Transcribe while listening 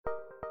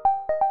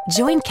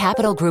Join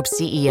Capital Group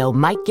CEO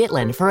Mike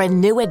Gitlin for a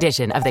new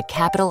edition of the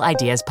Capital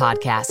Ideas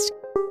Podcast.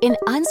 In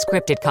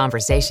unscripted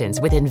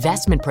conversations with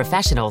investment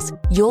professionals,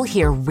 you'll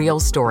hear real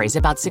stories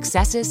about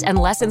successes and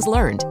lessons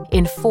learned,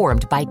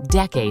 informed by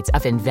decades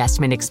of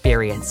investment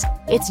experience.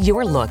 It's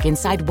your look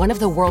inside one of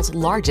the world's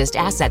largest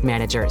asset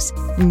managers.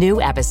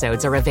 New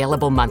episodes are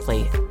available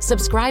monthly.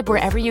 Subscribe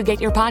wherever you get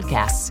your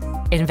podcasts.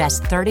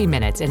 Invest 30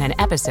 minutes in an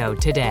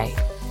episode today.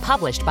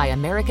 Published by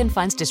American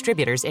Funds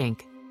Distributors,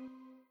 Inc.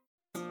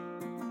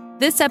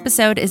 This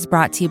episode is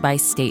brought to you by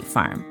State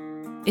Farm.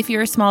 If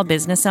you're a small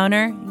business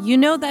owner, you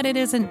know that it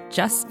isn't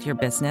just your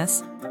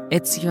business,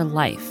 it's your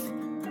life.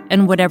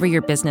 And whatever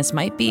your business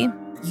might be,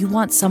 you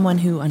want someone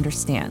who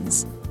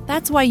understands.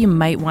 That's why you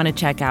might want to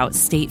check out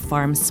State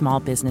Farm's small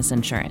business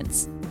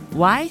insurance.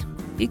 Why?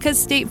 Because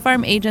State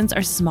Farm agents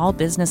are small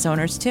business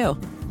owners too,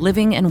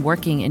 living and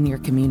working in your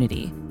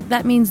community.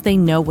 That means they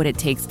know what it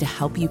takes to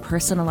help you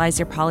personalize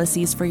your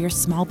policies for your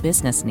small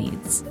business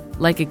needs.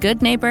 Like a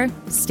good neighbor,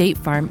 State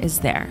Farm is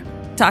there.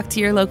 Talk to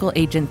your local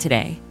agent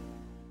today.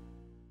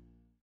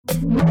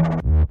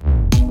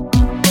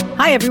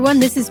 Hi, everyone.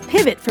 This is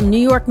Pivot from New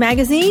York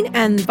Magazine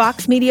and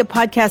Vox Media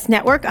Podcast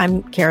Network.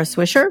 I'm Kara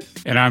Swisher.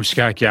 And I'm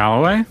Scott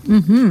Galloway.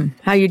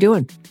 How you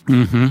doing?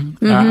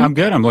 I'm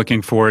good. I'm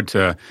looking forward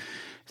to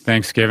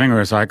Thanksgiving, or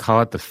as I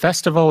call it, the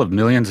Festival of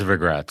Millions of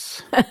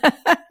Regrets.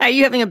 Are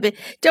you having a big...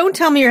 Don't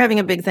tell me you're having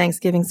a big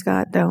Thanksgiving,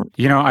 Scott. Don't.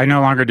 You know, I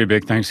no longer do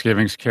big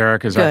Thanksgivings, Kara,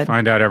 because I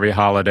find out every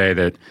holiday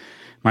that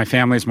my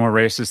family's more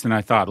racist than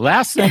I thought.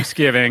 Last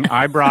Thanksgiving,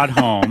 I brought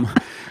home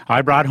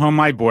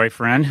my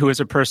boyfriend, who is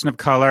a person of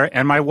color,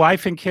 and my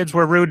wife and kids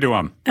were rude to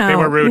him. They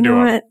were rude to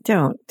him. What?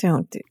 Don't.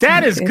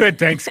 That is good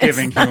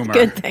Thanksgiving humor.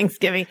 Good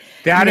Thanksgiving.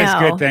 That is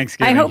good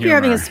Thanksgiving I hope humor. you're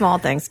having a small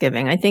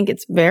Thanksgiving. I think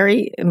it's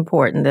very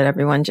important that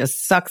everyone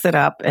just sucks it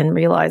up and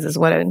realizes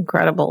what an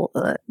incredible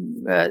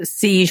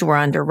siege we're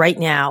under right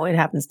now. It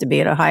happens to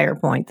be at a higher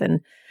point than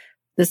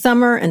the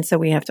summer, and so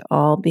we have to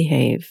all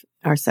behave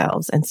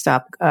ourselves and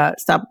stop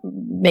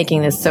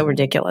making this so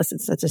ridiculous.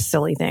 It's such a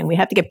silly thing. We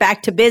have to get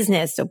back to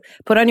business. So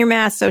put on your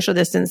mask, social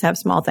distance, have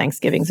small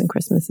Thanksgivings and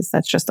Christmases.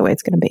 That's just the way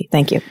it's going to be.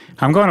 Thank you.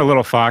 I'm going a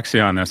little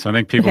foxy on this. I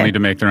think people need to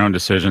make their own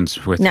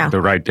decisions with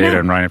the right data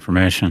and right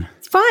information.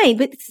 It's fine,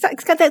 but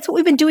Scott, that's what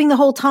we've been doing the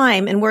whole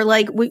time, and we're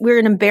like we're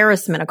an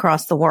embarrassment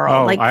across the world.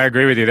 Oh, I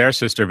agree with you there,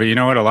 sister. But you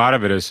know what? A lot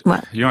of it is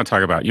what? You want to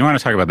talk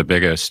about the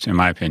biggest, in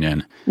my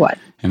opinion. What?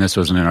 And this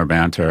wasn't in our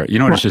banter. You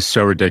know what is just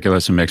so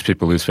ridiculous and makes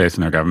people lose faith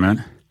in their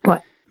government?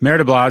 What? Mayor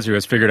de Blasio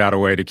has figured out a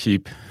way to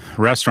keep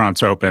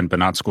restaurants open but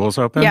not schools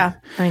open. Yeah,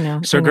 I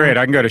know. Great.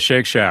 I can go to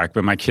Shake Shack,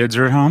 but my kids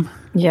are at home.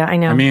 Yeah, I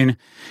know. I mean,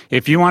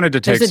 if you wanted to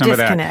take There's a some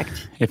disconnect. of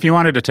that, if you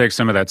wanted to take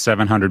some of that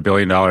 $700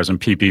 billion in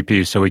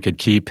PPP so we could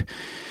keep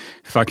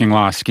fucking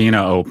La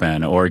Esquina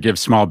open, or give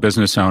small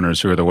business owners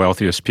who are the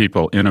wealthiest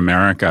people in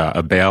America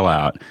a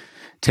bailout,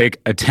 take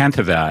a tenth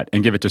of that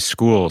and give it to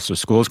schools so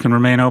schools can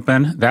remain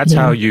open. That's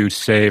how you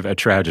save a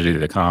tragedy to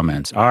the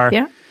commons.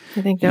 I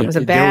think that was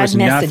a bad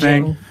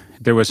messaging.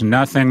 There was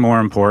nothing more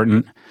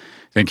important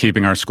than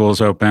keeping our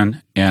schools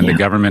open, and the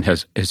government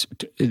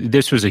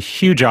this was a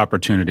huge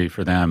opportunity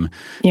for them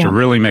to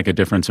really make a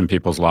difference in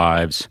people's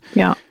lives.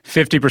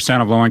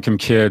 50% of low-income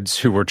kids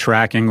who were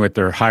tracking with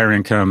their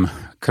higher-income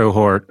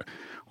cohort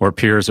or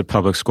peers at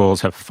public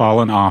schools have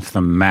fallen off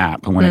the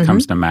map when it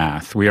comes to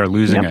math. We are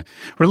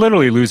we're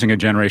literally losing a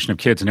generation of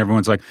kids, and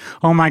everyone's like,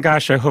 oh my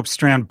gosh, I hope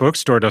Strand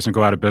Bookstore doesn't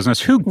go out of business.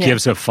 Who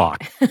gives a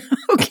fuck?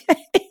 Okay.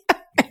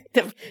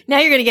 Now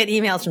you're going to get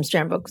emails from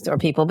Strand Bookstore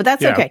people, but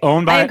that's okay.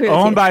 Owned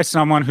by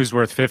someone who's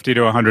worth $50 to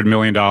 $100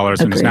 million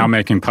and is now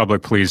making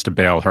public pleas to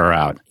bail her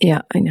out.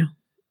 Yeah, I know.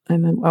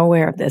 I'm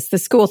aware of this. The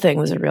school thing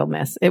was a real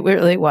mess. It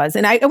really was.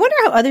 And I wonder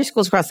how other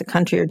schools across the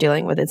country are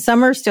dealing with it.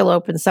 Some are still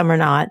open, some are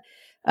not.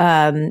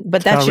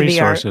 But that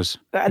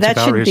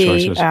should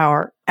be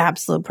our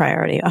absolute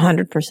priority,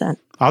 100%.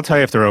 I'll tell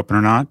you if they're open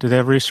or not. Do they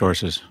have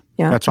resources?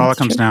 Yeah, that's all it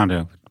comes down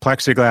to.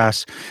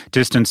 Plexiglass,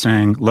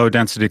 distancing,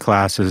 low-density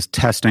classes,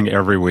 testing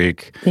every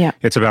week. Yeah.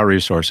 It's about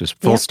resources,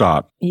 full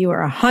stop. You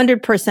are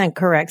 100%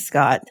 correct,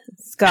 Scott.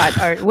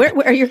 Where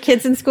are your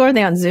kids in school? Are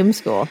they on Zoom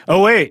school?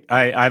 Oh, wait.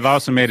 I've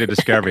also made a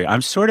discovery.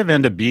 I'm sort of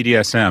into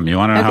BDSM. You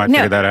want to know how I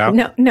figured that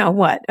out? No,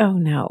 what? Oh,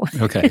 no.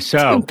 Okay,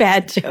 so. Too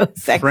bad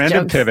jokes. Friend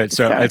of Pivot.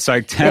 So it's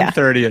like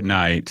 10:30 at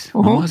night.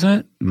 When was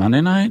it?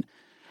 Monday night?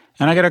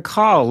 And I get a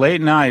call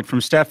late night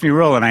from Stephanie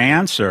Ruhle, and I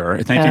answer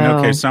thinking,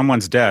 okay,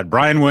 someone's dead.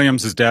 Brian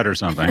Williams is dead or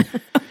something.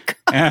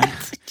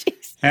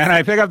 And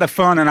I pick up the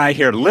phone, and I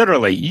hear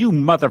literally, you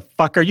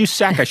motherfucker, you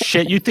sack of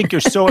shit. You think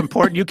you're so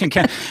important, you can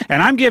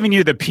and I'm giving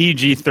you the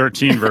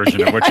PG-13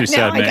 version of what you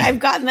said to me. I've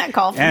gotten that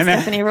call from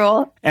Stephanie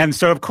Ruhle. And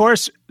so, of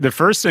course, the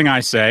first thing I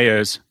say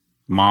is,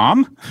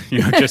 Mom,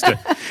 just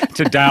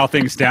to dial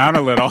things down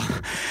a little.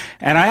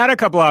 And I had a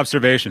couple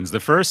observations. The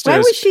first Why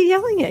was she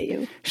yelling at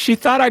you? She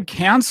thought I'd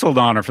canceled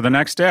on her for the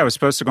next day. I was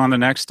supposed to go on the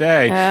next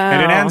day.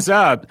 And it ends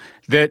up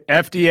that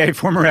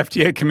former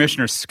FDA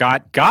Commissioner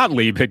Scott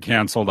Gottlieb had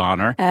canceled on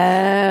her.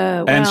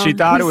 And she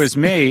thought it was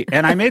me.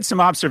 And I made some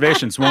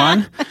observations.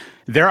 One,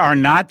 There are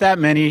not that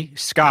many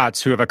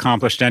Scots who have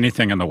accomplished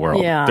anything in the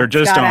world. Yeah. There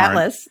just Scott aren't.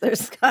 Atlas. There's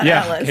Scott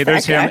Atlas. Hey,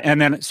 there's him.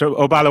 And then,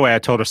 by the way, I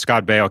told her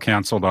Scott Baio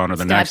canceled on her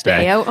the next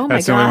day. Baio? Oh,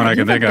 That's my the only God. one I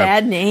can think of.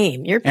 Bad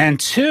name. And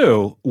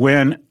two,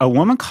 when a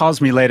woman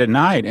calls me late at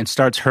night and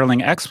starts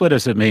hurling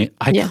expletives at me,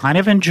 I kind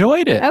of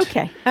enjoyed it.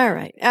 Okay. All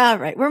right.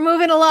 We're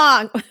moving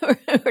along.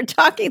 We're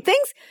talking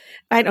things.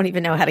 I don't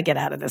even know how to get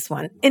out of this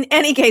one. In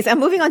any case, I'm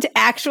moving on to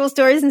actual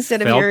stories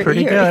instead of your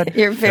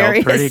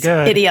various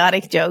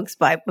idiotic jokes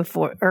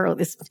too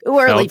early.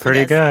 Felt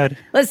pretty good.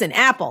 Listen,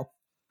 Apple.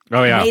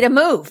 Oh, yeah. Made a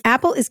move.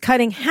 Apple is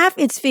cutting half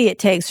its fee it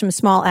takes from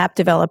small app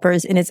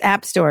developers in its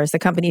app stores. The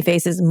company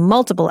faces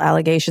multiple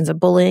allegations of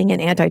bullying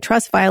and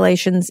antitrust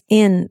violations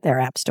in their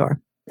app store.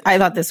 I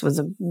thought this was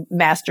a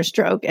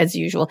masterstroke, as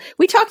usual.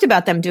 We talked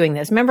about them doing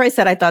this. Remember I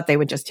said I thought they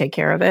would just take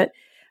care of it?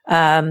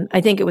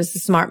 I think it was a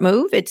smart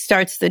move. It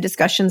starts the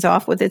discussions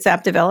off with its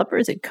app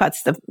developers. It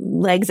cuts the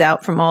legs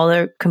out from all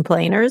the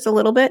complainers a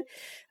little bit.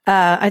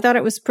 I thought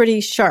it was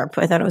pretty sharp.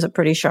 I thought it was a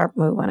pretty sharp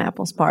move on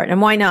Apple's part.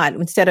 And why not?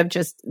 Instead of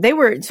they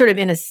were sort of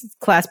in a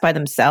class by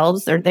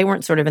themselves. They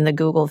weren't sort of in the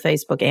Google,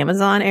 Facebook,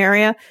 Amazon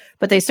area,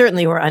 but they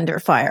certainly were under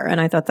fire. And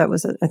I thought it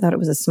was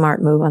a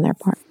smart move on their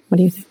part. What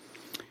do you think?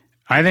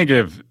 I think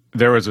if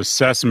there was a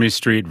Sesame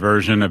Street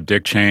version of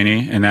Dick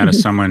Cheney, and that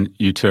is someone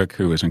you took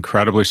who was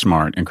incredibly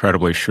smart,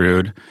 incredibly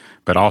shrewd,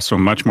 but also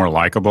much more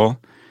likable,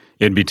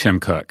 it'd be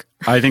Tim Cook.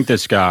 I think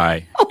this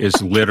guy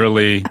is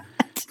literally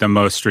the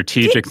most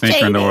strategic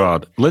thinker in the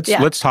world.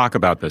 Let's talk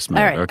about this move,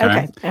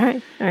 okay? All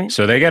right.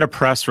 So they get a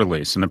press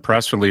release, and the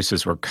press release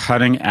is we're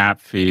cutting app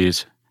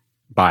fees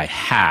by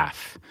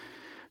half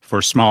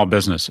for small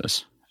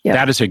businesses. Yep.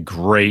 That is a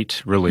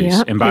great release.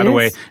 Yep, and by the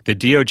way, the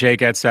DOJ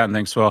gets that and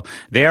thinks, well,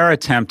 they are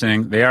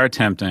attempting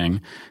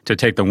to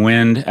take the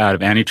wind out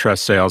of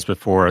antitrust sales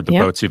before the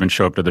boats even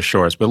show up to the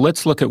shores. But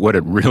let's look at what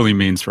it really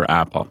means for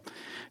Apple.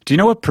 Do you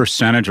know what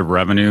percentage of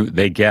revenue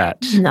they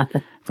get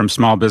from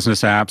small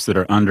business apps that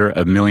are under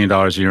 $1 million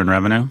a year in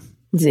revenue?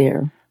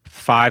 0.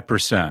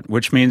 5%,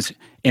 which means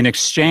in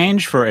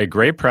exchange for a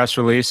great press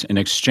release, in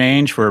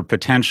exchange for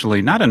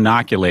potentially not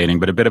inoculating,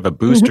 but a bit of a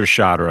booster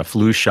shot or a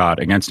flu shot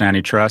against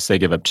antitrust, they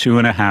give up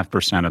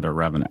 2.5% of their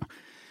revenue.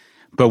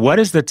 But what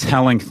is the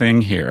telling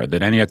thing here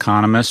that any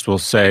economist will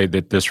say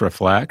that this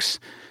reflects?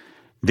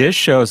 This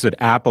shows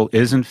that Apple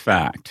is, in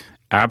fact,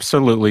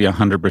 absolutely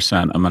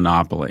 100% a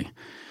monopoly.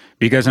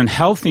 Because in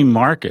healthy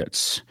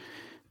markets,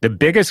 the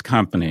biggest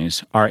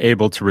companies are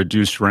able to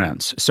reduce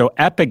rents. So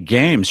Epic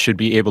Games should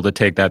be able to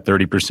take that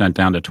 30%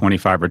 down to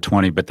 25 or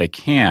 20, but they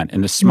can't.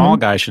 And the small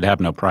guys should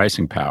have no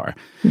pricing power.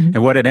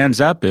 And what it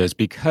ends up is,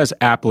 because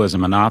Apple is a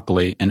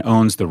monopoly and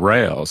owns the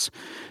rails,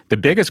 the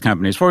biggest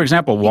companies, for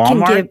example,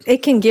 Walmart.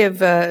 It can give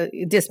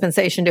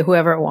dispensation to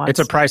whoever it wants. It's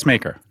a price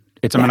maker.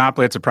 It's a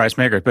monopoly. It's a price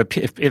maker. But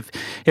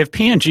if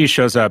P&G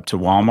shows up to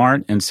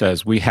Walmart and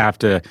says we have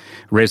to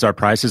raise our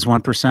prices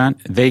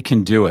 1%, they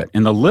can do it.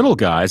 And the little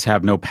guys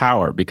have no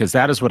power, because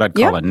that is what I'd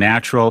call a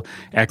natural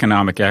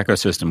economic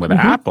ecosystem. With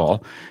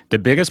Apple, the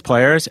biggest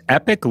players,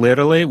 Epic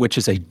literally, which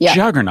is a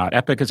juggernaut.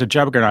 Epic is a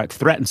juggernaut,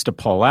 threatens to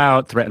pull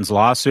out, threatens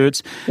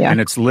lawsuits, and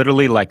it's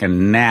literally like a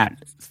gnat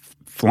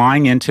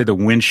flying into the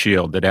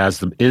windshield that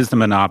is the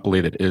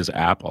monopoly that is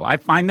Apple. I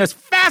find this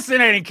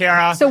fascinating,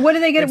 Kara. So what are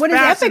they going? What is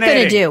Epic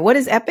going to do? What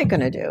is Epic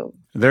going to do?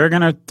 They're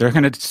gonna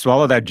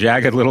swallow that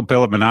jagged little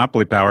pill of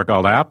monopoly power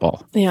called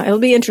Apple. Yeah, it'll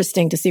be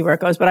interesting to see where it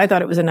goes. But I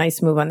thought it was a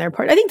nice move on their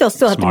part. I think they'll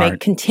still have to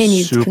make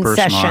continued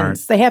concessions. Smart.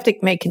 They have to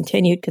make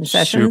continued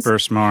concessions. Super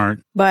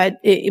smart. But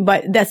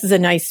this is a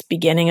nice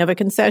beginning of a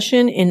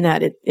concession in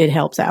that it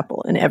helps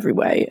Apple in every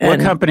way. What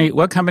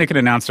company can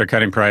announce they're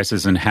cutting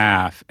prices in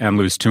half and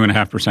lose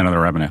 2.5% of their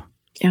revenue?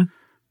 Yeah.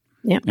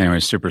 Yeah. Anyway,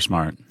 super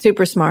smart.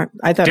 Super smart.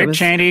 I thought Dick it was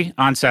Cheney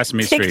on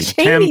Sesame Street.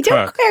 Cheney. Tim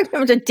Don't compare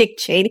him to Dick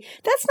Cheney.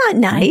 That's not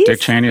nice.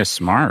 Dick Cheney is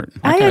smart.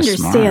 I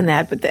understand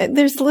that, but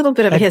there's a little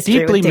bit of a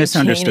history with Dick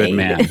misunderstood Cheney.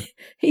 Man.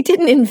 He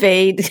didn't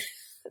invade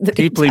the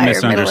deeply entire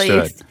misunderstood.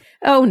 Middle East.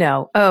 Oh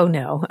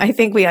no. I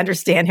think we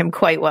understand him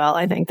quite well.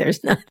 I think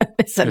there's not a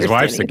misunderstanding. His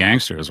wife's the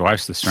gangster. His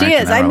wife's the strength. She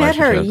is. I met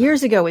her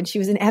years ago when she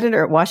was an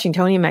editor at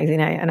Washingtonian magazine,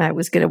 and I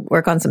was going to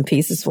work on some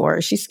pieces for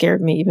her. She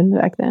scared me even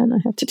back then, I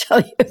have to tell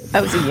you.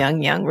 I was a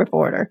young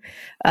reporter,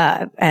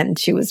 and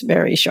she was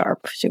very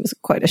sharp. She was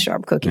quite a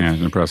sharp cookie. Yeah,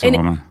 an impressive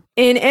woman.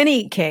 In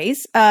any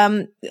case,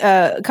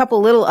 a couple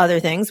little other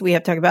things we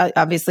have to talk about.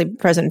 Obviously,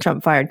 President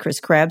Trump fired Chris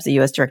Krebs, the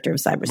U.S. Director of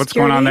Cybersecurity. What's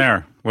going on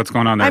there?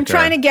 I'm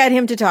trying to get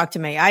him to talk to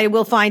me. I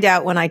will find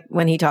out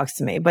when he talks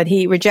to me. But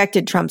he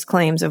rejected Trump's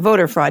claims of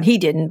voter fraud. He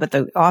didn't, but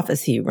the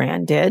office he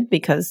ran did,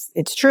 because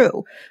it's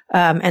true.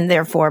 And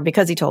therefore,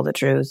 because he told the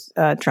truth,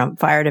 Trump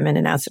fired him and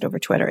announced it over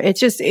Twitter. It's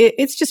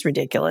just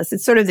ridiculous.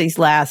 It's sort of these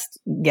last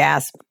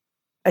gasp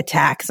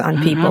attacks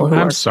on people who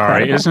are. I'm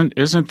sorry.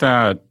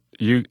 Credible.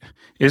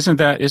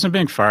 Isn't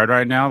being fired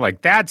right now?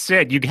 Like, that's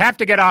it. You have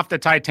to get off the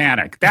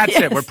Titanic. That's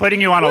it. We're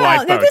putting you on a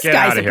lifeboat. Get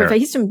out of here.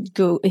 He's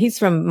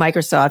from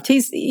Microsoft.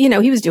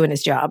 He was doing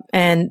his job,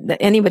 and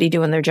anybody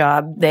doing their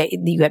job,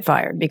 you get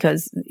fired,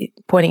 because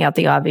pointing out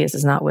the obvious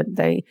is not what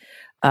they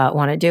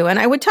want to do. And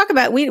I would talk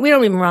about, we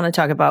don't even want to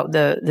talk about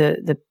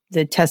the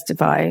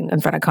testifying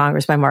in front of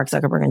Congress by Mark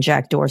Zuckerberg and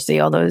Jack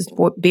Dorsey, although his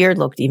beard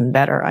looked even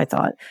better, I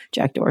thought,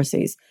 Jack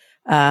Dorsey's.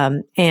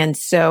 And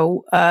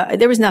so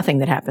there was nothing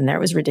that happened there.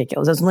 It was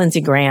ridiculous. It was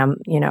Lindsey Graham,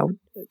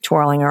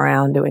 twirling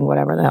around doing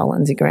whatever the hell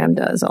Lindsey Graham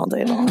does all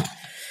day long.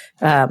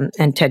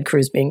 And Ted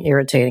Cruz being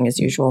irritating as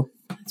usual.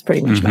 That's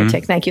pretty much my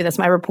take. Thank you. That's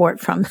my report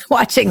from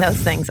watching those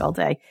things all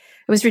day.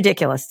 It was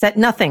ridiculous. That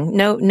nothing,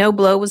 no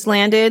blow was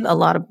landed. A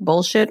lot of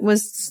bullshit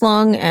was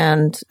slung,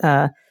 and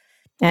the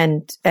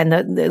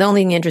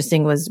only thing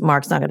interesting was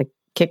Mark's not going to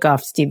kick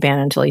off Steve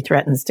Bannon until he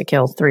threatens to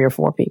kill 3 or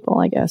 4 people.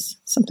 I guess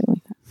something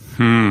like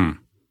that.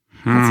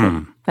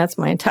 That's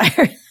my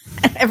entire.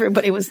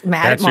 Everybody was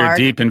mad at Mark. That's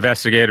your deep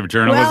investigative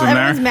journalism there.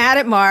 Everyone's mad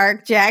at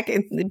Mark. Jack,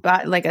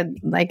 like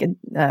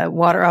a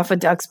water off a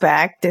duck's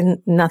back.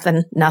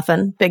 Nothing.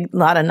 Big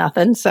lot of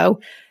nothing. So.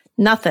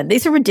 Nothing.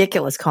 These are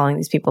ridiculous, calling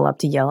these people up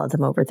to yell at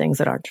them over things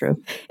that aren't true.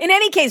 In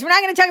any case, we're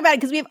not going to talk about it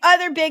because we have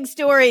other big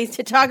stories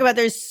to talk about.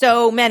 There's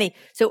so many.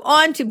 So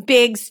on to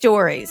big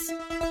stories.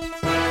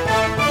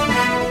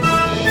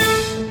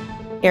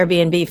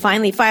 Airbnb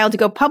finally filed to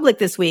go public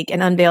this week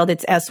and unveiled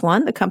its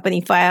S1. The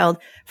company filed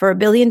for $1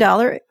 billion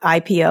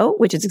IPO,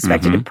 which is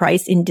expected to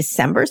price in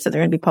December. So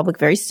they're going to be public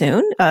very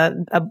soon.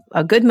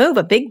 A good move,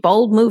 a big,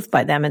 bold move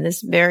by them in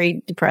this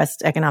very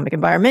depressed economic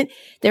environment.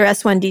 Their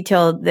S1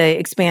 detailed the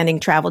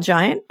expanding travel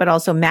giant, but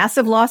also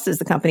massive losses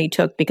the company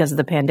took because of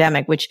the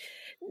pandemic, which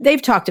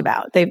they've talked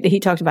about. He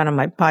talked about on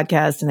my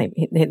podcast,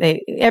 and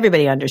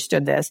everybody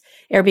understood this.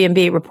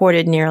 Airbnb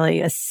reported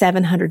nearly a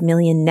 $700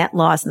 million net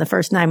loss in the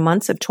first 9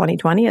 months of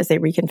 2020 as they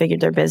reconfigured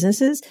their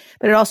businesses.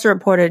 But it also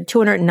reported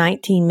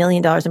 $219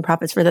 million in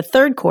profits for the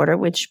third quarter,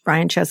 which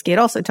Brian Chesky had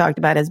also talked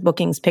about as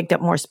bookings picked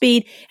up more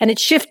speed, and it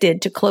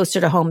shifted to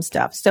closer to home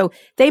stuff. So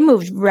they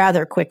moved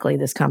rather quickly,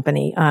 this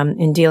company,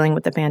 in dealing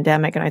with the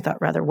pandemic, and I thought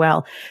rather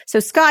well. So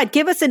Scott,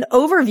 give us an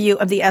overview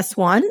of the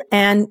S1,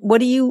 and how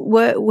do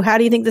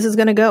you think this is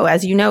going to go?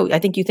 As you know, I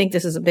think you think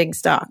this is a big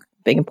stock,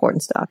 big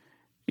important stock.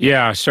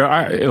 Yeah, so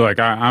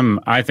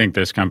I think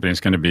this company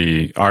is going to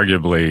be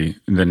arguably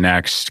the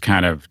next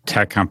kind of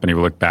tech company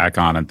we look back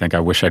on and think, I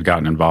wish I'd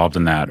gotten involved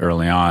in that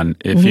early on.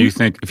 If you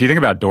think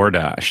about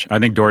DoorDash, I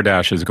think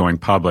DoorDash is going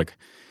public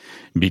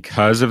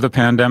because of the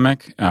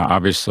pandemic.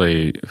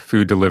 Obviously,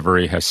 food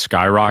delivery has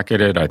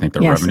skyrocketed. I think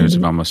the revenues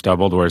have almost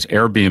doubled, whereas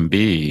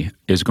Airbnb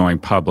is going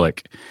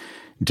public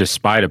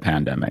despite a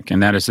pandemic.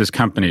 And that is, this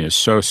company is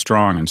so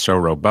strong and so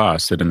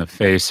robust that in the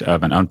face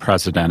of an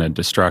unprecedented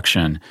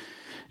destruction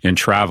in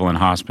travel and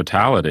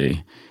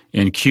hospitality,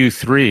 in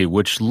Q3,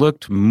 which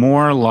looked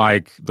more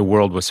like the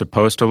world was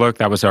supposed to look,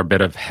 that was our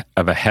bit of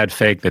a head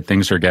fake that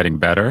things are getting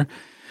better,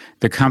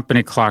 the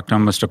company clocked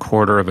almost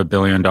 $250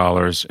 million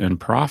in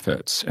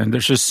profits. And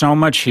there's just so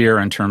much here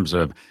in terms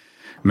of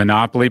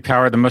monopoly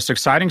power. The most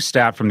exciting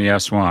stat from the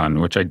S1,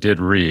 which I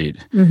did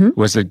read,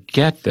 was that,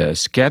 get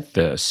this,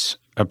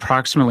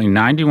 approximately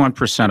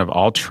 91% of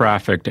all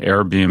traffic to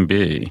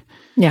Airbnb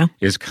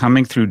is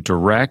coming through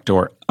direct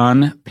or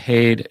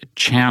unpaid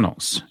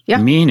channels.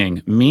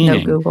 Meaning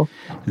no Google.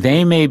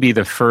 They may be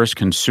the first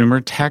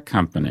consumer tech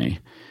company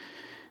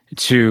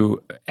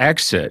to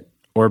exit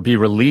or be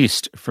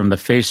released from the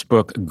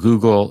Facebook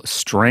Google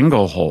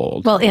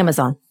stranglehold. Well,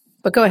 Amazon.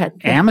 But go ahead.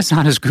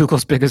 Amazon is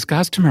Google's biggest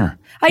customer.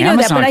 I know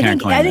Amazon that,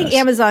 but I think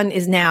Amazon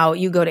is now,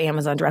 you go to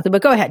Amazon directly.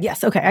 But go ahead.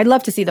 Yes. Okay. I'd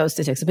love to see those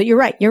statistics. But you're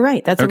right.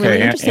 That's a really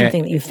interesting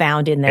thing that you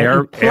found in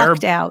there. You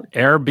plucked out.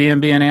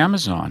 Airbnb and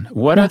Amazon.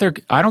 What other,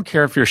 I don't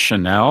care if you're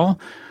Chanel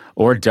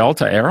or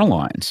Delta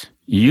Airlines.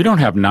 You don't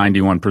have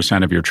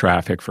 91% of your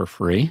traffic for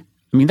free.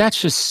 I mean,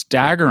 that's just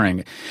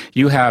staggering.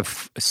 You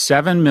have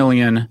 7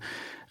 million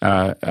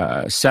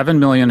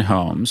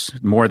homes,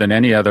 more than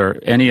any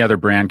other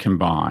brand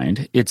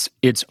combined. It's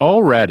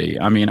already,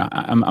 I mean,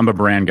 I'm a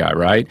brand guy,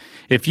 right?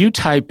 If you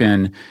took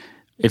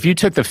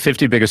the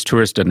 50 biggest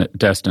tourist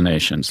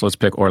destinations, let's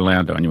pick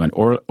Orlando, and you went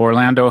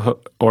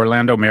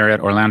Orlando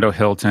Marriott, Orlando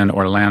Hilton,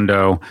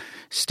 Orlando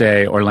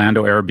Stay,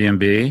 Orlando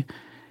Airbnb,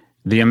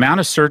 the amount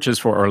of searches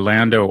for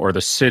Orlando or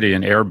the city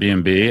in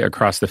Airbnb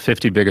across the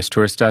 50 biggest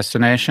tourist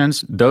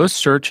destinations, those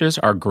searches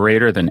are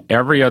greater than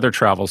every other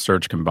travel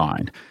search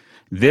combined.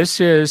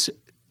 This is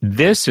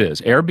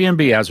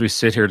Airbnb, as we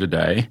sit here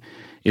today,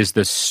 is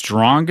the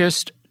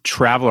strongest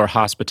travel or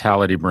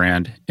hospitality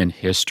brand in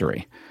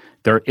history.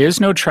 There is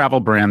no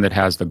travel brand that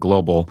has the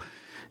global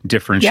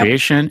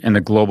differentiation and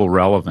the global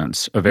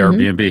relevance of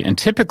Airbnb. And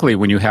typically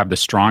when you have the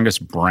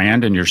strongest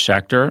brand in your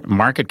sector,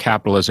 market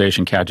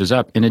capitalization catches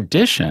up. In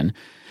addition,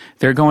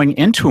 they're going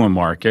into a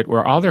market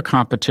where all their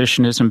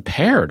competition is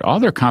impaired.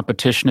 All their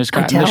competition has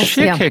gotten the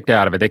shit kicked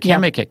out of it. They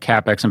can't make it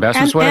CapEx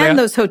investments. And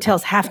those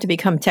hotels have to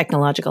become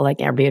technological like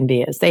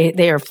Airbnb is.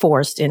 They are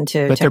forced into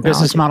technology. But their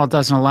business model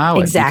doesn't allow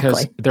it.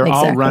 Because they're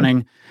all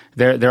running,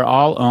 they're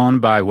all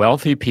owned by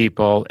wealthy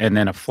people, and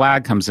then a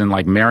flag comes in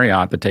like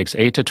Marriott that takes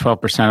 8 to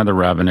 12% of the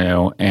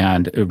revenue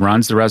and it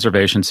runs the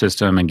reservation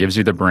system and gives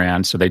you the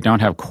brand, so they don't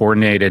have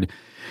coordinated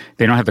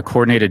They don't have the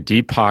coordinated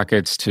deep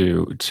pockets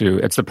to.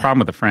 It's the problem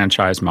with the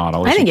franchise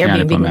model. I think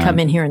Airbnb can come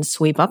in here and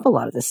sweep up a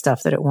lot of the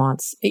stuff that it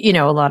wants.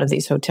 A lot of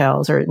these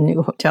hotels or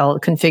new hotel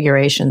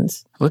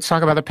configurations. Let's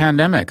talk about the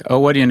pandemic. Oh,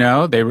 what do you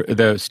know?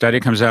 The study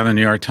comes out in the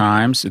New York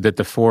Times that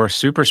the 4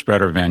 super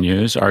spreader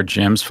venues are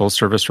gyms,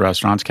 full-service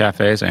restaurants,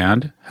 cafes,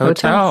 and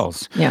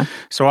hotels. Yeah.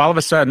 So all of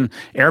a sudden,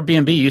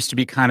 Airbnb used to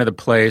be kind of the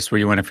place where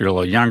you went if you're a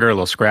little younger, a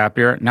little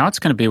scrappier. Now it's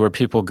going to be where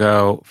people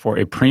go for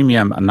a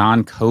premium,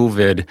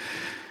 non-COVID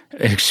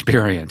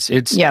experience.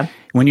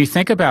 When you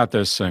think about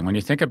this thing, when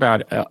you think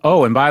about,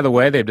 and by the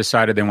way, they've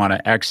decided they want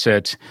to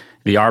exit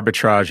the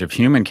arbitrage of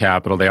human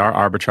capital. They are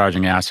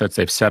arbitraging assets.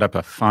 They've set up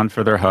a fund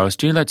for their host.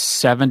 Do you know that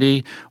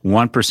 71%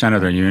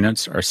 of their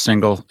units are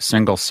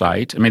single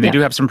site? I mean, they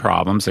do have some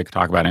problems. They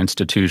talk about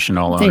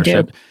institutional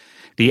ownership. They do.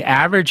 The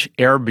average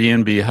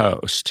Airbnb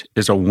host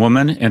is a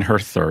woman in her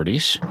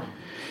 30s.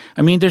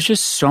 I mean, there's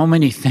just so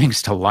many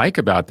things to like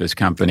about this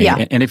company.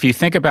 Yeah. And if you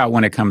think about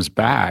when it comes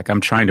back,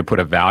 I'm trying to put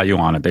a value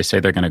on it. They say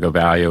they're going to go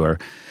value or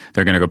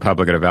they're going to go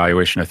public at a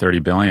valuation of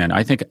 $30 billion.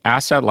 I think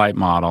asset light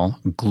model,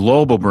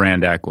 global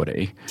brand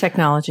equity.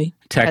 Technology.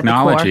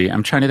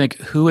 I'm trying to think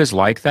who is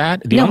like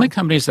that. The only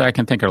companies that I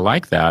can think are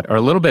like that are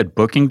a little bit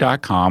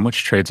Booking.com,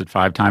 which trades at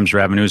 5 times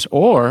revenues,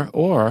 or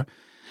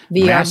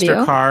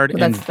MasterCard.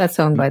 Well, that's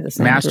owned by the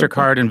same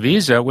MasterCard and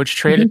Visa, which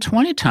trade at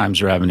 20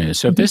 times revenue.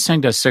 So if this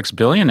thing does $6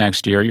 billion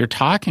next year, you're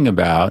talking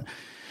about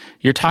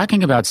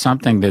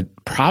something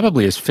that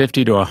probably is $50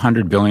 to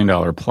 $100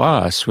 billion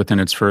plus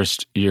within its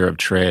first year of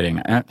trading.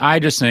 And I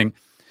just think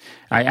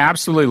I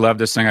absolutely love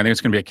this thing. I think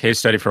it's going to be a case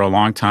study for a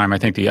long time. I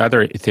think the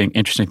other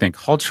interesting thing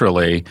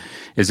culturally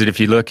is that if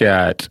you look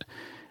at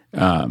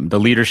the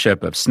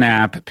leadership of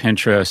Snap,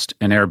 Pinterest,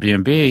 and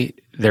Airbnb,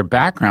 their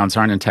backgrounds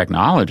aren't in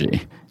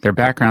technology. Their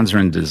backgrounds are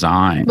in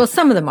design. Well,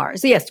 some of them are.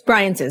 So yes,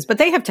 Brian's is, but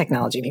they have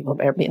technology people.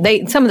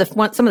 Some of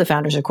the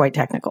founders are quite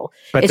technical.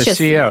 But it's the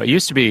CEO, it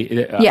used to be.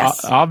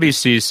 Yes.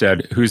 Obviously,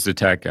 said, "Who's the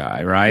tech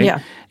guy?" Right? Yeah.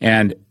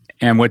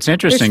 And what's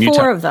interesting, there's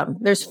 4 of them.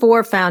 There's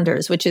 4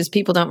 founders, which is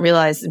people don't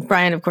realize.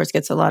 Brian, of course,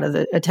 gets a lot of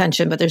the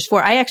attention, but there's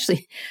 4. I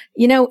actually,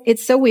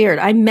 it's so weird.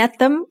 I met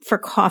them for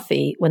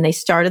coffee when they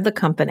started the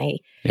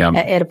company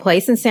at a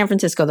place in San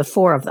Francisco, the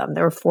 4 of them.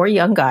 There were 4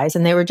 young guys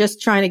and they were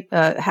just trying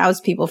to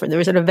house people there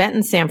was an event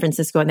in San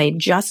Francisco and they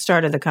just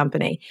started the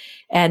company.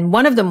 And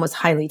one of them was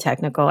highly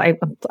technical. I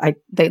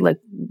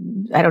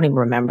don't even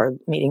remember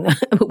meeting them,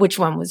 which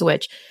one was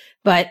which.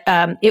 But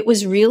it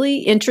was really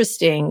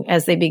interesting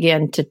as they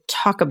began to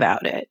talk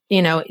about it,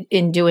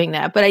 in doing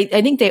that. But I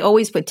think they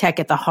always put tech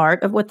at the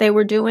heart of what they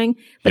were doing.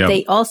 But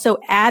they also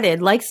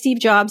added, like Steve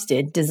Jobs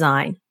did,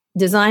 design.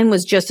 Design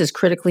was just as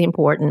critically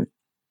important.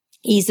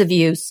 Ease of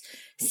use,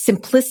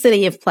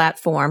 simplicity of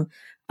platform.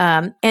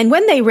 And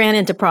when they ran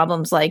into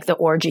problems like the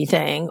orgy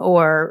thing,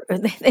 or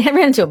they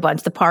ran into a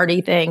bunch, the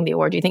party thing, the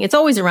orgy thing, it's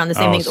always around the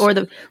same things, or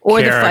the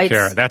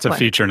fights. That's a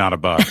feature, not a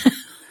bug.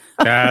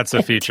 That's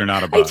a feature,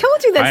 not a bug. I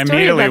told you that I story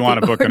immediately about want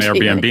to book an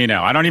Airbnb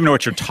now. I don't even know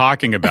what you're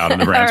talking about, and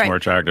the brand's more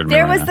attractive to me.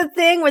 There was the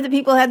thing where the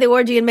people had the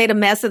orgy and made a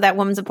mess of that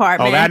woman's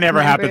apartment. Oh, that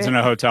never happens in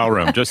a hotel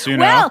room, just so you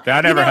know.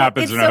 That never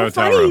happens in a hotel room. It's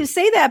so funny you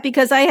say that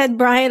because I had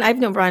Brian, I've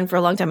known Brian for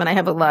a long time, and I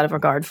have a lot of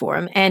regard for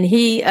him. And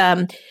he,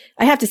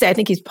 I have to say, I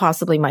think he's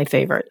possibly my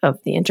favorite of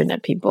the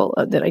internet people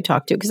that I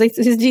talk to because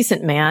he's a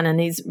decent man and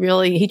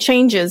he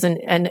changes and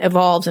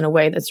evolves in a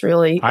way that's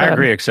really. I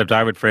agree, except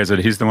I would phrase it,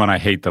 he's the one I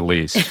hate the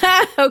least.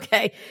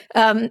 Okay.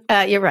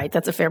 You're right.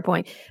 That's a fair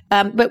point.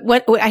 But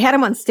what I had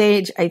him on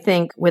stage, I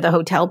think, with a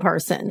hotel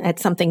person at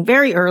something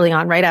very early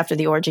on, right after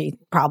the orgy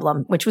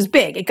problem, which was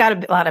big. It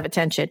got a lot of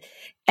attention.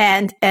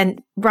 And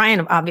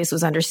Brian obviously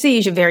was under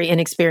siege, a very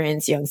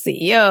inexperienced young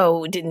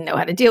CEO, didn't know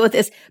how to deal with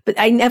this. But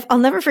I'll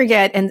never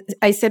forget. And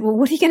I said, well,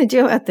 what are you going to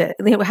do about this?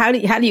 How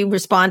do you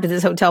respond to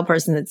this hotel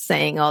person that's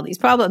saying all these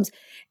problems?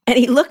 And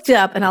he looked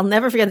up, and I'll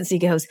never forget this. He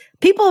goes,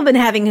 people have been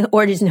having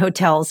orgies in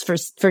hotels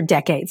for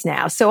decades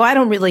now. So I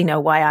don't really know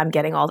why I'm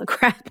getting all the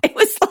crap. It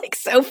was like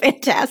so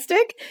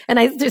fantastic. And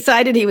I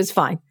decided he was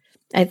fine.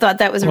 I thought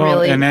that was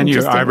really and then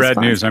I read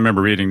response. news. I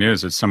remember reading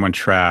news that someone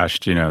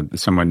trashed,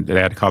 they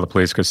had to call the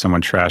police because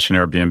someone trashed an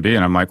Airbnb.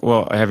 And I'm like,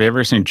 well, have you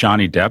ever seen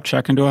Johnny Depp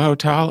check into a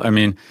hotel? I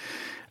mean,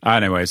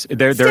 anyways,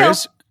 there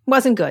is.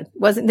 Wasn't good.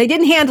 They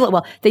didn't handle it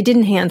well. They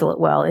didn't handle it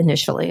well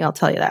initially. I'll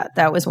tell you that.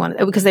 That was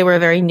because they were a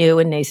very new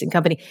and nascent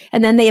company.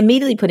 And then they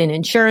immediately put in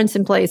insurance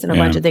in place and a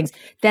bunch of things.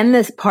 Then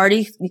the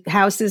party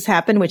houses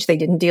happened, which they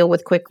didn't deal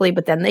with quickly,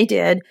 but then they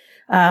did.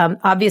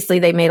 Obviously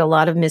they made a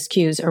lot of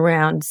miscues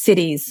around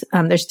cities.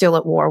 They're still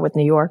at war with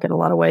New York in a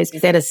lot of ways.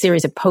 They had a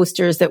series of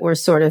posters that were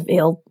sort of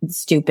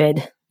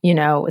stupid,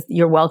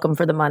 you're welcome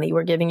for the money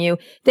we're giving you.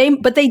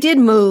 But they did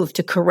move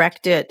to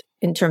correct it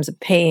in terms of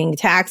paying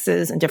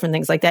taxes and different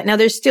things like that. Now,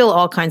 there's still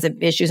all kinds of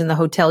issues, and the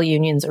hotel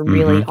unions are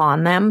really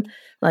on them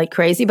like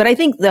crazy. But I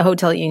think the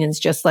hotel unions,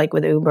 just like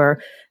with Uber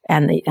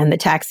and the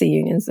taxi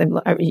unions,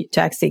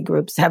 taxi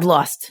groups, have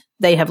lost.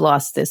 They have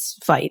lost this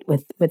fight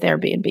with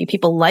Airbnb.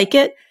 People like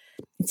it.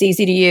 It's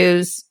easy to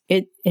use.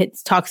 It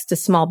talks to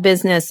small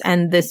business,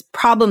 and this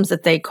problems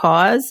that they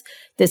cause,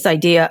 this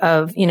idea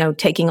of,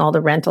 taking all the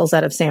rentals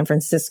out of San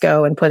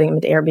Francisco and putting them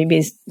into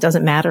Airbnbs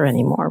doesn't matter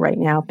anymore right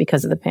now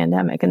because of the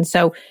pandemic. And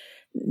so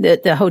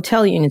the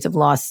hotel unions have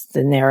lost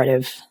the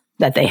narrative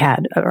that they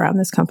had around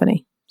this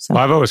company. So.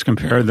 Well, I've always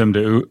compared them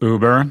to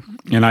Uber,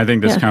 and I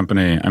think this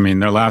company,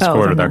 their last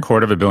quarter, that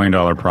 $250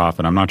 million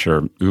profit, I'm not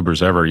sure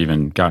Uber's ever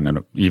even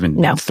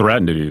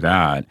threatened to do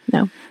that.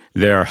 No.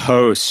 Their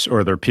hosts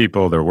or their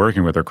people they're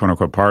working with, their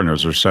quote-unquote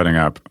partners, are setting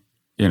up,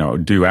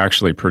 do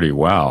actually pretty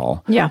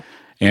well. Yeah.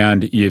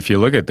 And if you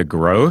look at the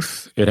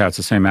growth, it has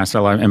the same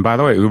asset life. And by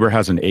the way, Uber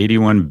has an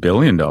 $81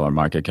 billion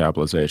market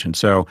capitalization.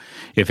 So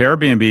if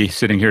Airbnb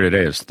sitting here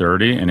today is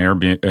 30 and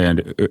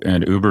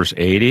and Uber's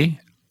 80,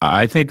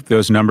 I think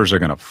those numbers are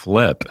going to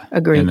flip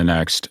in the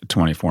next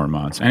 24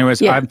 months.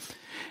 Anyways,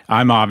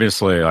 I'm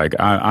obviously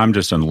I'm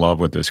just in love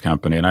with this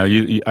company. And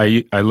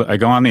I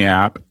go on the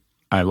app.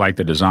 I like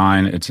the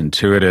design. It's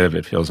intuitive.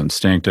 It feels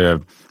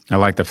instinctive. I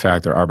like the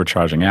fact they're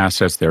arbitraging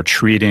assets. They're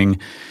treating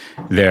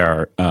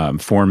their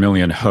 4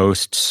 million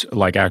hosts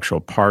like actual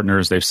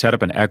partners. They've set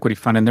up an equity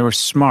fund, and they were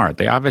smart.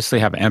 They obviously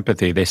have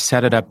empathy. They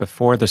set it up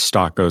before the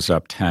stock goes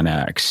up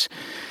 10x,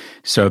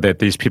 so that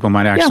these people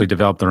might actually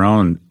develop their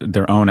own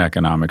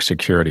economic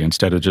security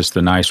instead of just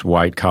the nice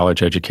white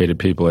college educated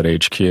people at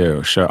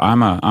HQ. So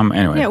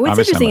anyway. Yeah, what's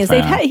interesting is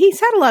he's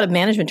had a lot of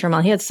management turmoil.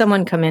 He had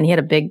someone come in. He had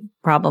a big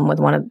problem with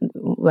one of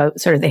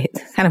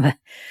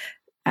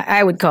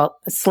I would call it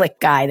a slick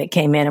guy that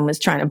came in and was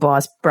trying to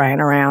boss Brian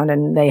around,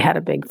 and they had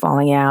a big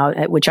falling out,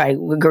 at which I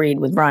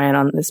agreed with Brian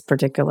on this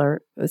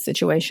particular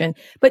situation.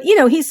 But,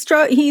 he's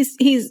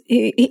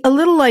a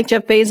little like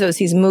Jeff Bezos.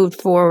 He's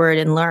moved forward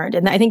and learned.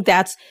 And I think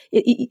that's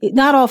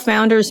not all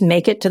founders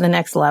make it to the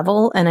next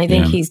level. And I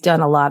think he's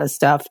done a lot of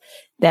stuff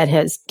that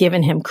has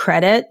given him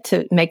credit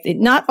to make it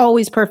not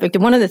always perfect.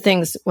 And one of the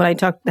things when I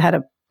did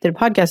a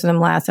podcast with him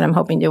last, and I'm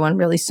hoping to do one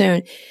really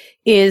soon,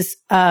 is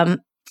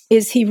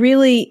he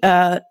really,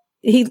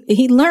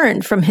 he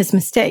learned from his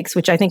mistakes,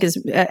 which I think is,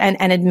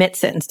 and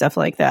admits it and stuff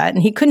like that.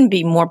 And he couldn't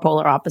be more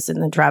polar opposite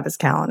than Travis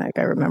Kalanick,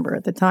 I remember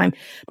at the time.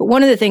 But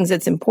one of the things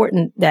that's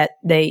important that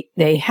they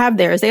have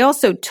there is they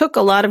also took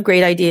a lot of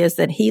great ideas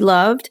that he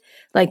loved,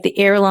 like the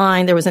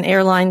airline. There was an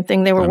airline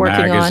thing they were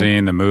working on.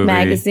 The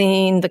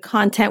movie. The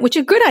content, which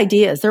are good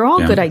ideas. They're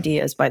all good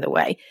ideas, by the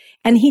way.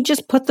 And he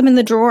just put them in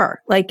the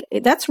drawer. Like,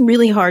 that's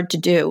really hard to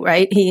do,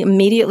 right? He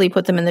immediately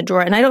put them in the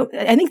drawer. And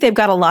I think they've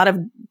got a lot of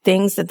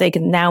things that they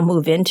can now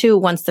move into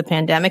once the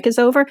pandemic is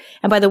over.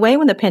 And by the way,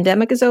 when the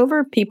pandemic is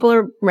over, people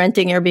are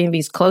renting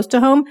Airbnbs close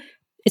to home.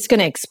 It's going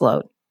to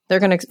explode.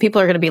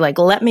 People are going to be like,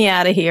 let me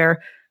out of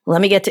here.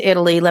 Let me get to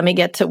Italy. Let me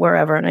get to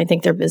wherever. And I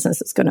think their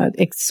business is going to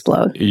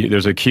explode.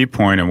 There's a key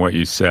point in what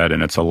you said,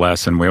 and it's a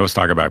lesson. We always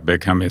talk about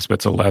big companies, but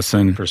it's a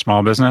lesson for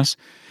small business.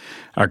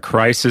 A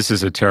crisis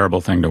is a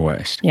terrible thing to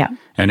waste. Yeah.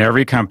 And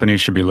every company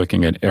should be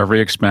looking at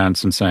every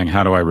expense and saying,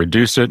 how do I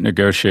reduce it,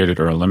 negotiate it,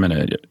 or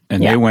eliminate it?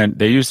 And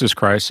they used this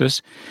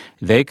crisis.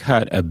 They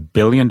cut $1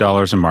 billion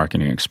in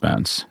marketing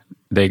expense.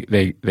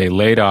 They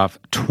laid off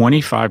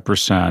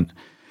 25%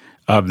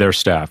 of their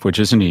staff, which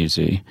isn't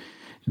easy.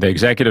 The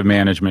executive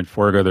management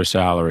forego their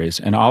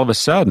salaries. And all of a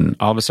sudden,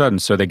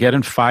 so they get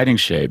in fighting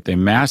shape. They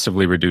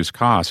massively reduce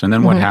costs. And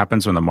then what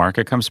happens when the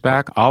market comes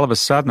back? All of a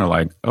sudden, they're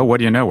like, oh, what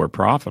do you know? We're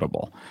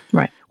profitable.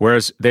 Right.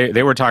 Whereas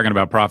they were talking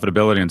about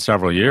profitability in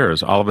several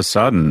years. All of a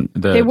sudden,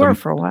 they were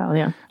for a while,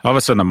 yeah. All of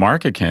a sudden, the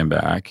market came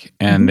back,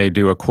 and they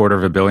do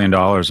 $250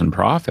 million in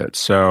profit.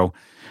 So,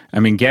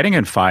 getting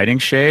in fighting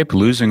shape,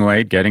 losing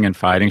weight, getting in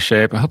fighting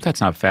shape. I hope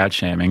that's not fat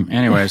shaming.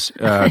 Anyways,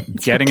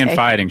 getting in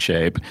fighting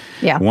shape.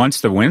 Yeah.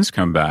 Once the winds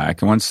come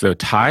back, once the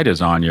tide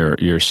is on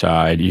your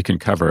side, you can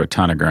cover a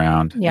ton of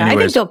ground. Yeah, anyways, I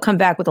think they'll come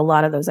back with a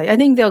lot of those. I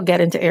think they'll get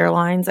into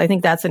airlines. I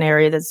think that's an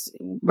area that's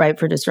ripe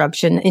for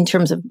disruption in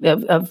terms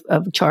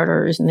of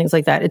charters and things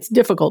like that. It's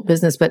difficult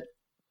business, but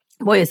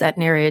boy, is that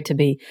an area to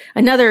be.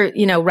 Another,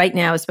 right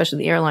now,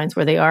 especially the airlines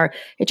where they are,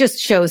 it just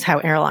shows how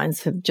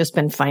airlines have just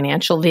been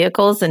financial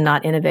vehicles and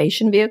not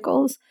innovation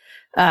vehicles.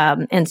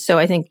 And so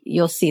I think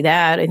you'll see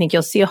that. I think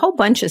you'll see a whole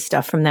bunch of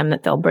stuff from them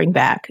that they'll bring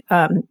back.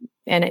 And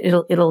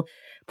it'll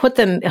put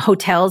them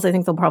hotels. I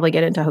think they'll probably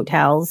get into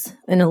hotels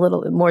in a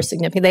little bit more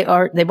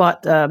significant. They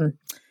bought,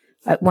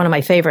 one of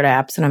my favorite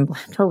apps, and I'm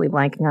totally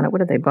blanking on it. What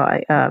did they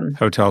buy?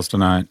 Hotels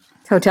Tonight.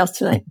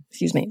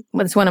 Excuse me.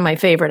 Well, it's one of my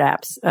favorite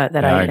apps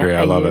that I agree.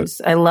 I love use.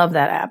 it. I love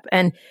that app.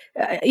 And,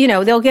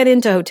 they'll get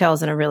into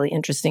hotels in a really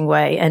interesting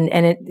way. And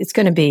it's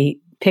going to be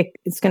pick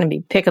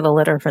of the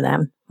litter for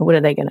them. What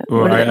are they going to do?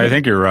 Well, I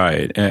think you're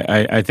right.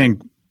 I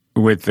think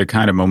with the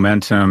kind of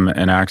momentum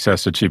and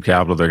access to cheap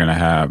capital they're going to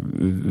have,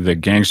 the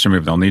gangster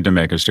move they'll need to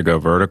make is to go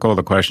vertical.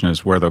 The question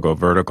is where they'll go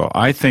vertical.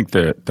 I think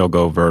that they'll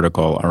go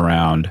vertical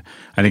around,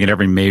 I think in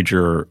every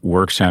major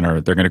work center,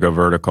 they're going to go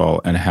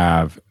vertical and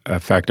have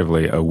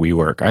effectively a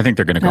WeWork. I think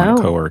they're going to go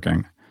into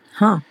co-working.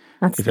 Huh.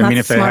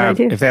 If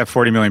they have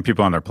 40 million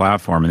people on their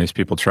platform and these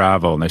people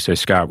travel and they say,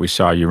 Scott, we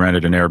saw you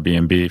rented an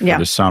Airbnb for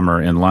the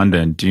summer in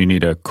London. Do you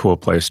need a cool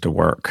place to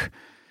work?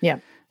 Yeah.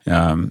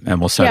 And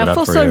we'll set it up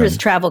for you. Full Service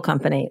Travel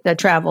Company, the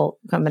travel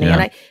company. Yeah.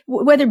 And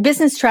whether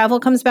business travel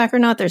comes back or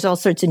not, there's all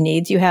sorts of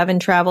needs you have in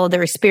travel.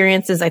 Their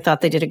experiences, I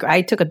thought they did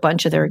I took a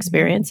bunch of their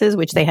experiences,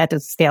 which they had to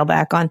scale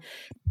back on.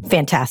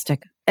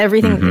 Fantastic.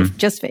 Everything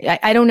just,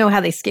 I don't know how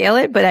they scale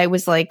it, but I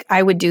was like,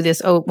 I would do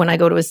this when I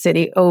go to a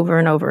city over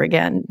and over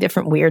again,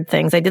 different weird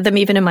things. I did them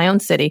even in my own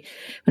city.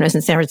 When I was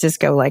in San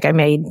Francisco, like I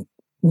made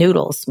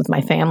noodles with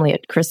my family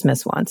at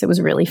Christmas once. It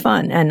was really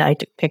fun. And I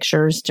took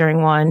pictures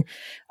during one.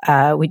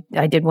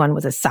 I did one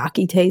with a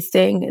sake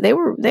tasting. They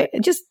were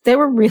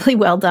really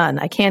well done.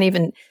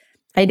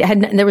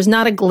 There was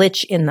not a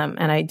glitch in them,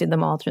 and I did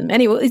them all through them.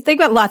 Anyway, they've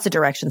got lots of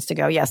directions to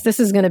go. Yes, this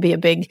is going to be a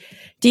big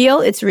deal.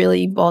 It's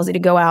really ballsy to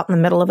go out in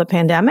the middle of a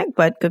pandemic,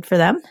 but good for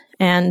them.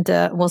 And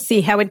we'll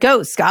see how it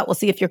goes, Scott. We'll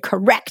see if you're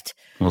correct.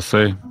 We'll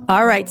see.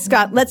 All right,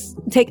 Scott, let's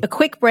take a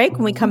quick break.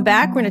 When we come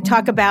back, we're going to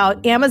talk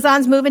about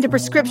Amazon's move into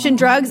prescription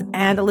drugs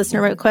and a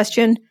listener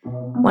question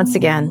once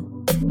again.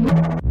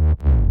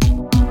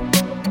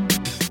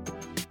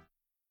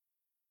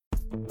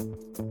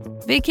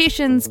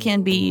 Vacations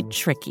can be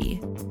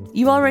tricky.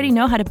 You already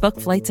know how to book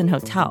flights and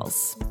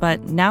hotels, but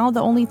now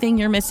the only thing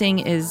you're missing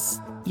is,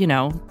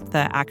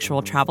 the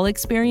actual travel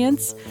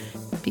experience.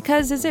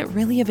 Because is it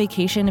really a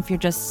vacation if you're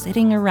just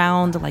sitting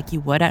around like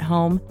you would at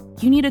home?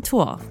 You need a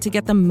tool to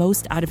get the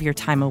most out of your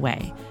time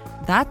away.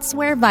 That's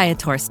where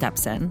Viator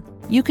steps in.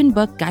 You can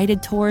book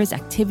guided tours,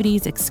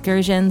 activities,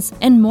 excursions,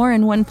 and more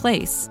in one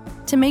place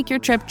to make your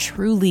trip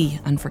truly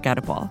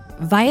unforgettable.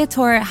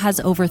 Viator has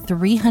over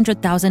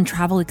 300,000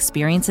 travel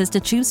experiences to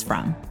choose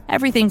from.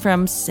 Everything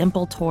from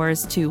simple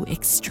tours to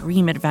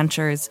extreme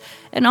adventures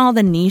and all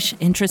the niche,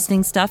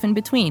 interesting stuff in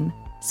between.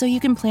 So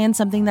you can plan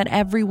something that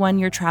everyone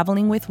you're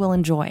traveling with will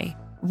enjoy.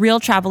 Real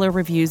traveler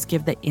reviews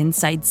give the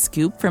inside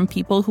scoop from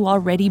people who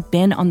already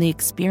been on the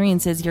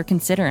experiences you're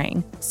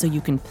considering, so you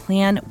can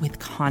plan with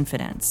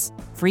confidence.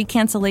 Free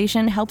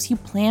cancellation helps you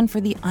plan for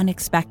the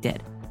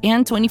unexpected.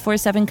 And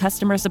 24/7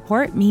 customer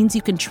support means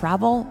you can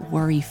travel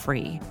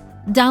worry-free.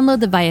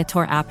 Download the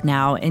Viator app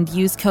now and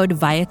use code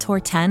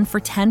Viator10 for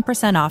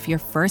 10% off your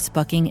first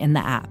booking in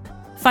the app.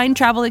 Find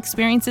travel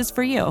experiences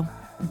for you.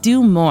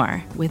 Do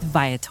more with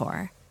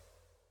Viator.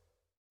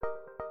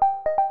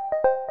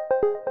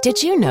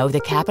 Did you know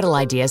the Capital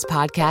Ideas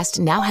podcast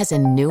now has a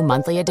new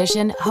monthly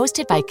edition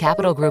hosted by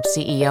Capital Group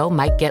CEO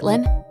Mike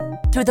Gitlin?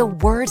 Through the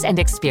words and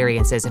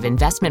experiences of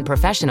investment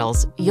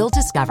professionals, you'll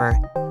discover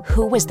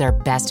who was their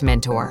best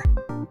mentor,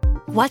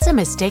 what's a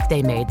mistake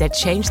they made that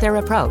changed their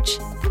approach,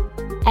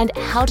 and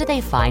how do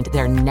they find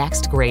their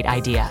next great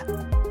idea.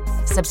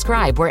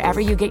 Subscribe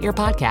wherever you get your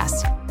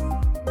podcasts.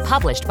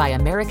 Published by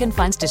American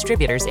Funds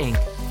Distributors, Inc.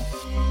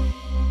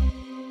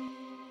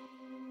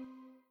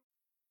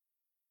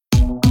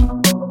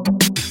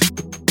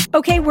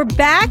 Okay, we're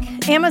back.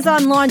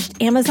 Amazon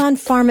launched Amazon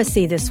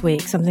Pharmacy this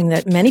week, something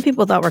that many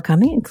people thought were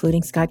coming,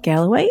 including Scott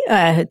Galloway,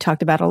 had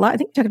talked about a lot. I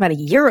think we talked about a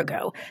year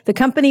ago. The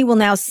company will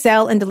now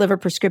sell and deliver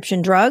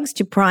prescription drugs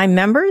to Prime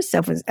members.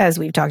 As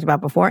we've talked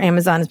about before,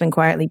 Amazon has been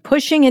quietly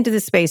pushing into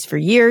this space for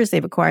years.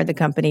 They've acquired the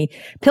company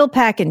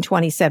PillPack in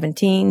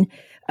 2017.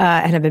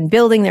 And have been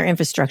building their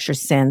infrastructure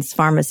since.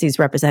 Pharmacies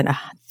represent a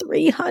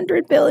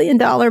 $300 billion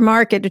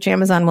market, which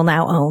Amazon will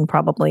now own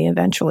probably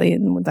eventually,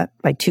 and that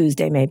by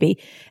Tuesday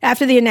maybe.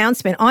 After the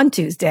announcement on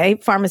Tuesday,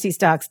 pharmacy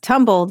stocks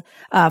tumbled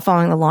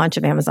following the launch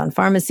of Amazon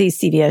Pharmacy.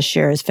 CVS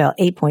shares fell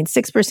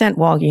 8.6%.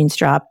 Walgreens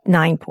dropped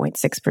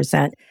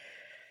 9.6%.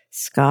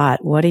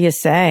 Scott, what do you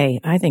say?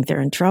 I think they're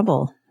in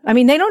trouble. I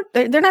mean, they're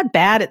not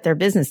bad at their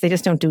business. They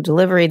just don't do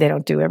delivery. They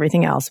don't do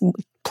everything else.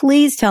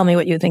 Please tell me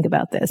what you think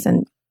about this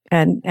and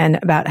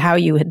about how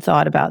you had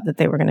thought about that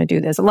they were going to do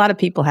this. A lot of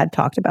people had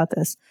talked about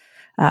this.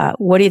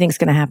 What do you think is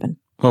going to happen?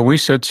 Well, we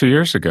said 2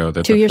 years ago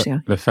that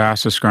the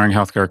fastest growing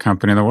healthcare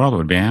company in the world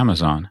would be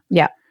Amazon.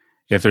 Yeah.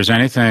 If there's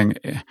anything,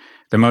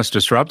 the most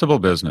disruptible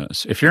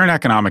business, if you're an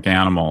economic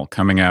animal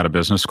coming out of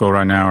business school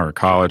right now or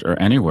college or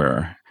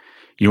anywhere,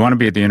 you want to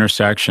be at the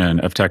intersection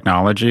of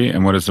technology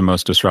and what is the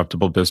most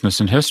disruptible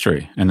business in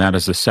history. And that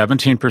is the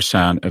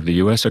 17% of the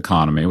U.S.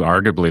 economy,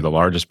 arguably the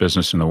largest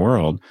business in the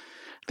world.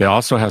 They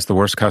also has the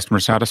worst customer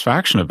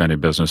satisfaction of any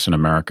business in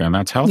America, and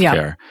that's healthcare.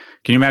 Yeah.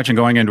 Can you imagine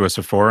going into a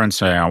Sephora and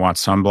saying, I want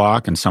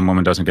sunblock, and some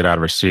woman doesn't get out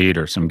of her seat,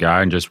 or some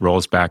guy and just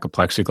rolls back a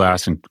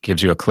plexiglass and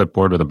gives you a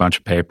clipboard with a bunch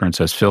of paper and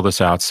says, fill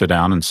this out, sit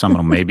down, and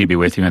someone will maybe be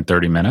with you in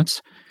 30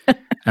 minutes?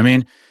 I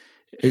mean,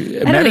 I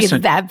don't think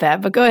it's that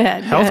bad, but go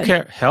ahead.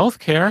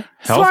 Healthcare.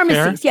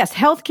 Pharmacies, yes.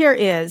 Healthcare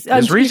is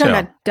retail. You're talking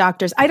about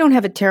doctors. I don't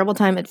have a terrible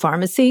time at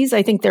pharmacies.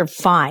 I think they're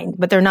fine,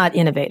 but they're not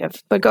innovative.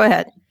 But go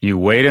ahead. You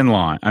wait in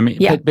line. I mean,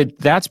 yeah. but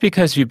that's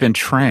because you've been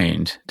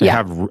trained to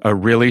have a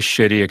really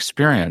shitty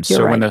experience. You're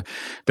so right. when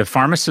the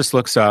pharmacist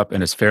looks up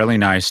and is fairly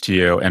nice to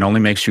you and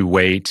only makes you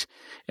wait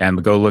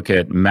and go look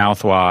at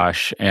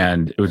mouthwash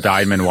and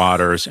diamond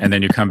waters, and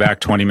then you come back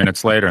 20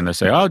 minutes later and they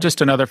say, oh, just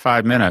another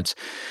 5 minutes.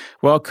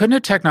 Well, couldn't a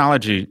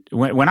technology,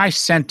 when I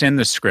sent in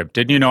the script,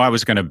 didn't you know I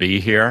was going to be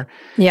here?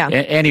 Yeah.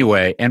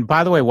 Anyway, and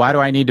by the way, why do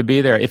I need to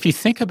be there? If you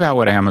think about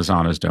what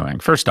Amazon is doing,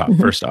 first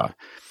off,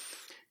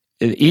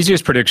 the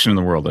easiest prediction in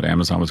the world that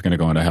Amazon was going to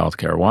go into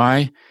healthcare.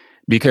 Why?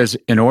 Because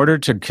in order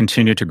to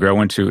continue to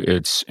grow into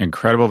its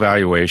incredible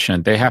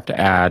valuation, they have to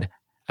add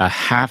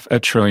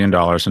 $500 billion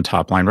in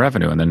top-line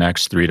revenue in the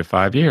next 3 to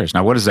 5 years.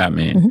 Now, what does that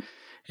mean? Mm-hmm.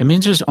 It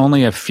means there's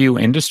only a few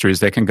industries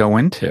they can go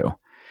into.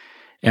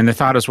 And the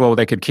thought is, well,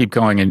 they could keep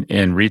going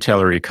in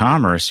retail or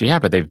e-commerce. Yeah,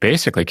 but they've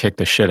basically kicked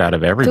the shit out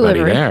of everybody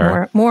delivery,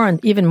 there.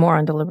 Even more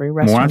on delivery.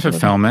 More on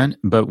fulfillment.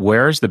 But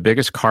where's the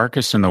biggest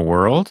carcass in the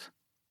world?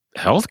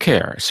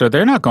 Healthcare. So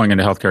they're not going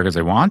into healthcare because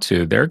they want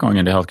to. They're going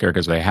into healthcare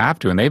because they have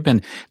to. And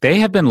they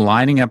have been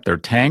lining up their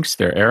tanks,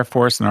 their Air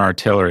Force, and their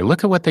artillery.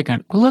 Look at what they're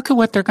going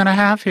to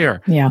have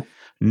here. Yeah.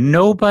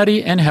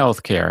 Nobody in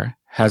healthcare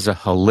has a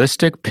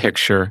holistic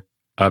picture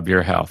of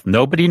your health.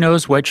 Nobody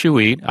knows what you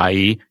eat,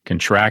 i.e., can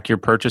track your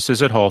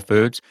purchases at Whole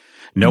Foods.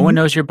 No one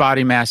knows your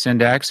body mass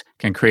index,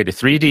 can create a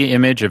 3D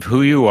image of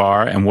who you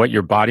are and what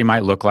your body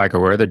might look like or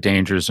where are the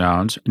danger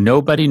zones.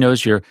 Nobody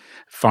knows your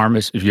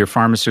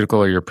pharmaceutical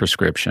or your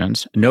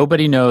prescriptions.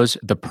 Nobody knows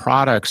the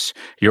products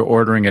you're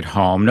ordering at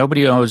home.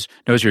 Nobody knows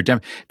your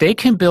They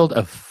can build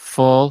a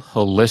full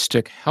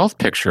holistic health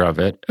picture of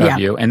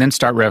you and then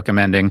start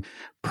recommending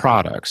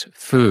products,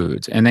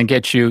 foods, and then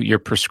get you your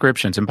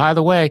prescriptions. And by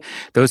the way,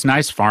 those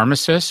nice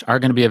pharmacists are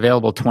going to be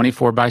available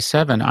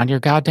 24/7 on your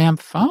goddamn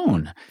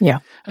phone. Yeah.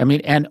 I mean,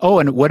 and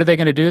what are they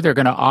going to do? They're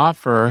going to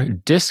offer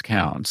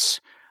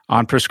discounts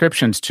on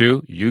prescriptions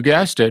to, you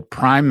guessed it,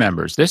 Prime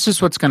members. This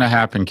is what's going to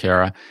happen,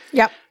 Kara.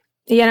 Yep.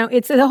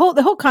 It's the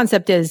whole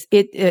concept is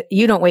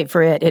you don't wait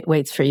for it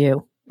waits for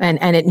you.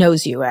 And it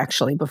knows you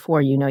actually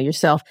before you know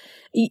yourself.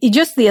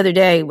 Just the other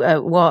day,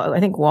 I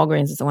think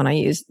Walgreens is the one I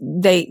use.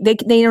 They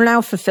are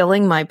now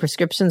fulfilling my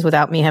prescriptions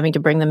without me having to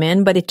bring them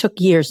in, but it took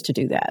years to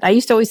do that. I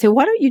used to always say,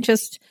 why don't you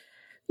just,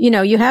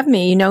 you have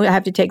me, I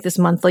have to take this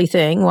monthly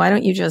thing. Why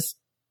don't you just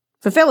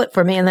fulfill it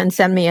for me and then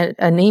send me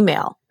an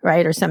email,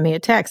 right? Or send me a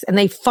text. And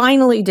they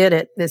finally did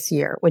it this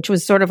year, which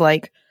was sort of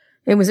like,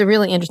 it was a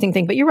really interesting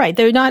thing. But you're right.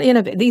 They're not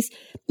innovative.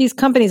 These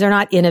companies are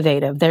not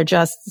innovative. They're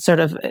just sort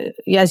of,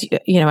 as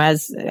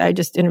I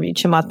just interviewed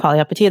Chamath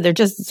Palihapitiya, they're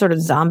just sort of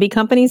zombie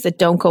companies that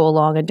don't go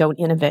along and don't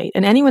innovate.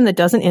 And anyone that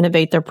doesn't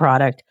innovate their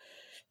product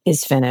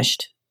is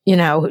finished,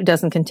 who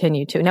doesn't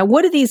continue to. Now,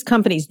 what do these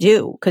companies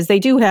do? Because they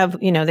do have,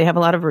 they have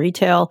a lot of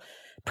retail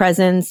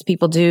presence.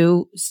 People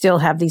do still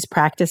have these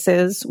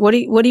practices. What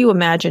do you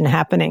imagine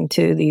happening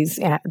to these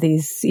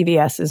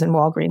CVSs and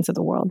Walgreens of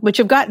the world, which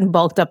have gotten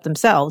bulked up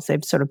themselves?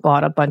 They've sort of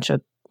bought a bunch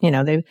of,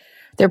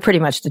 they're pretty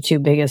much the two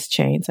biggest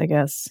chains, I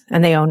guess,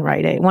 and they own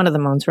Rite Aid. One of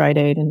them owns Rite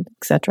Aid, and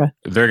et cetera.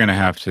 They're going to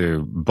have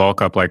to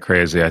bulk up like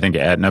crazy. I think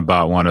Aetna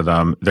bought one of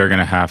them. They're going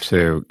to have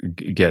to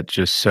get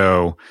just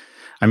so.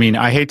 I mean,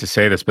 I hate to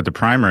say this, but the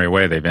primary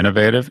way they've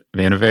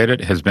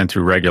innovated has been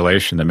through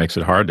regulation that makes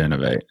it hard to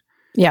innovate.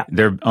 Yeah.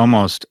 They're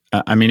almost,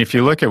 if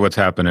you look at what's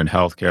happened in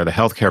healthcare, the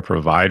healthcare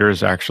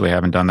providers actually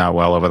haven't done that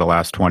well over the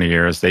last 20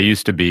 years. They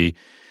used to be,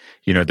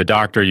 the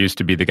doctor used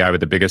to be the guy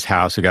with the biggest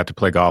house who got to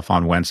play golf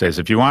on Wednesdays.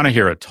 If you want to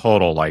hear a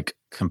total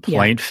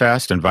complaint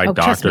fest, invite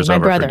doctors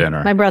over for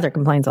dinner. My brother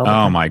complains all the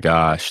time. Oh my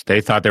gosh. They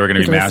thought they were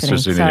going to be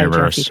masters of the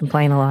universe. Jeff, you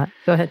complain a lot.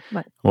 Go ahead.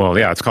 What? Well,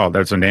 yeah,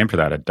 there's a name for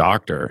that, a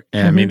doctor.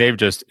 And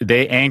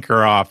they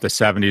anchor off the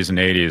 70s and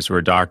 80s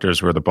where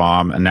doctors were the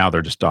bomb, and now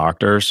they're just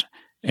doctors.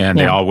 And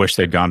they all wish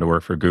they'd gone to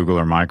work for Google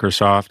or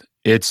Microsoft.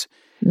 It's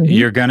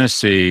you're going to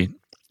see,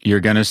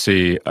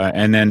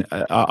 and then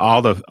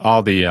all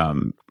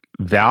the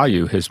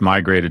value has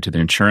migrated to the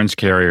insurance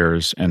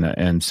carriers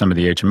and some of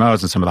the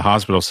HMOs and some of the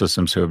hospital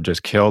systems who have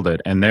just killed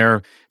it. And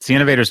it's the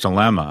innovator's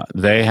dilemma.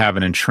 They have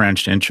an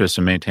entrenched interest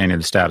in maintaining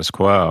the status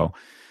quo.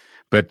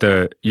 But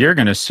you're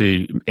going to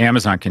see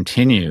Amazon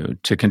continue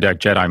to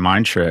conduct Jedi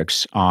mind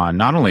tricks on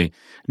not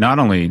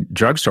only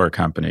drugstore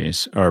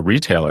companies or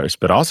retailers,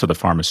 but also the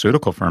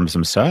pharmaceutical firms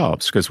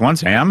themselves. Because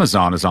once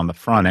Amazon is on the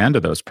front end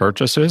of those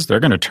purchases, they're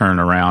going to turn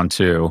around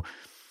to,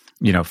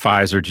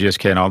 Pfizer,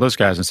 GSK, and all those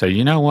guys and say,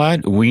 you know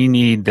what? We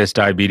need this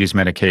diabetes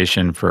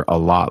medication for a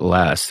lot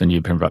less than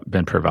you've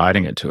been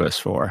providing it to us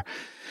for.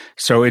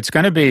 So it's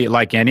going to be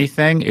like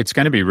anything. It's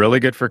going to be really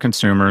good for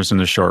consumers in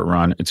the short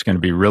run. It's going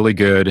to be really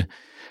good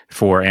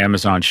for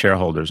Amazon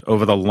shareholders.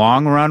 Over the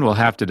long run, we'll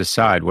have to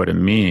decide what it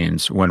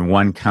means when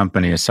one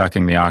company is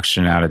sucking the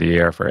oxygen out of the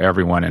air for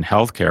everyone in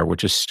healthcare,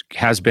 which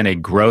has been a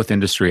growth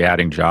industry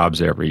adding jobs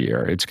every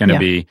year. It's going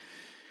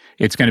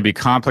to be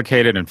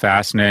complicated and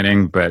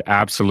fascinating, but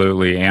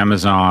absolutely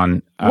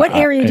Amazon. What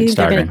area do you think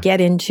they're going to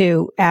get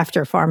into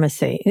after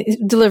pharmacy?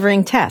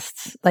 Delivering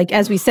tests. Like,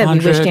 as we said, we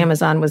wished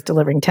Amazon was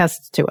delivering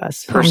tests to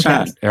us.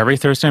 Every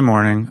Thursday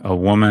morning, a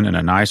woman in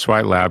a nice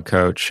white lab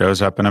coat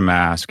shows up in a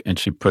mask and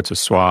she puts a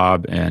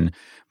swab in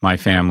my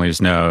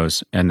family's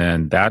nose. And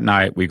then that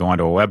night we go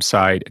onto a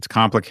website. It's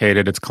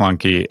complicated, it's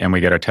clunky, and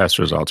we get our test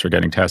results. We're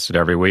getting tested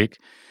every week.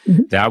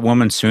 Mm-hmm. That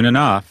woman soon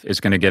enough is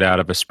going to get out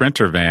of a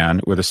Sprinter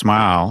van with a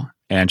smile,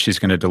 and she's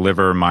going to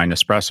deliver my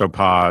Nespresso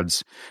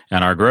pods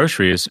and our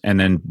groceries. And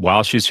then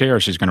while she's here,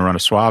 she's going to run a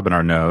swab in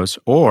our nose,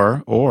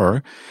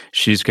 or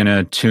she's going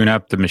to tune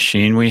up the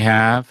machine we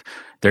have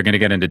They're going to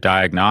get into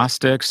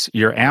diagnostics.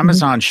 Your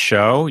Amazon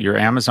Show, your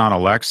Amazon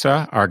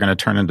Alexa are going to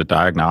turn into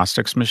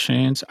diagnostics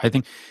machines. I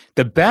think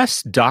the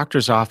best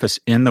doctor's office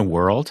in the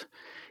world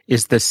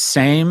is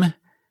the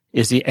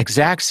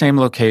exact same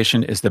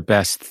location as the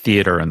best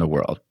theater in the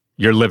world,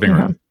 your living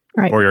room.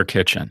 Right. Or your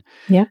kitchen.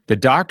 Yeah. The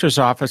doctor's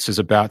office is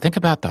think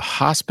about the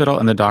hospital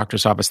and the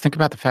doctor's office. Think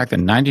about the fact that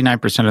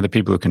 99% of the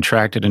people who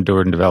contracted,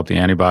 endured, and developed the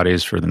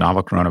antibodies for the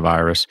novel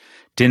coronavirus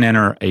didn't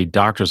enter a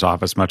doctor's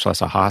office, much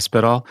less a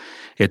hospital.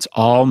 It's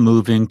all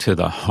moving to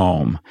the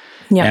home.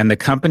 Yeah. And the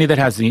company that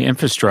has the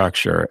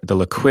infrastructure, the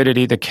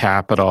liquidity, the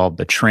capital,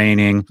 the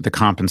training, the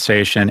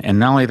compensation, and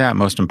not only that,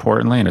 most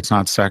importantly, and it's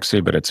not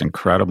sexy, but it's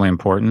incredibly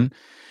important,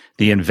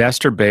 the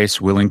investor base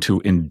willing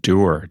to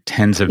endure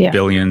tens of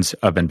billions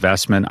of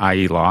investment,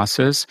 i.e.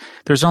 losses.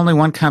 There's only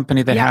one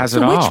company that has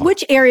it all.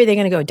 Which area are they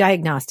going to go?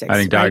 Diagnostics. I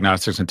think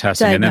diagnostics and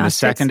testing. And then the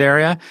second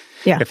area,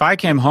 if I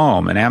came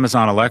home and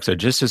Amazon Alexa,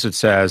 just as it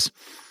says,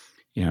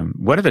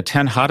 what are the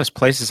 10 hottest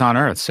places on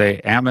earth?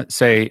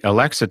 Say,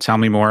 Alexa, tell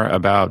me more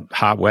about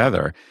hot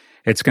weather.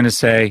 It's going to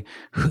say,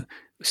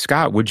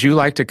 Scott, would you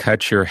like to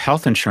cut your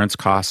health insurance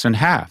costs in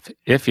half?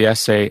 If yes,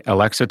 say,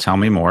 Alexa, tell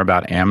me more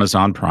about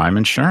Amazon Prime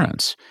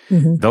Insurance.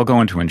 Mm-hmm. They'll go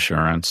into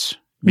insurance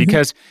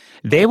because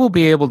they will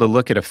be able to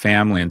look at a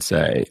family and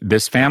say,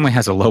 this family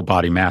has a low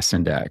body mass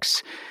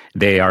index.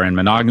 They are in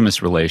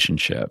monogamous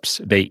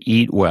relationships. They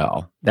eat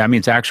well. That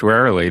means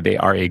actuarially they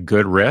are a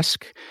good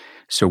risk.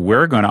 So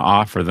we're going to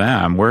offer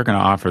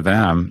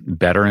them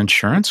better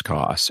insurance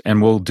costs,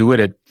 and we'll do it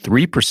at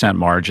 3%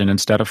 margin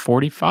instead of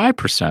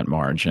 45%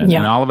 margin. Yeah.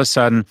 And all of a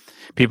sudden,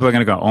 people are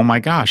going to go, oh my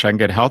gosh, I can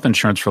get health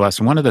insurance for less.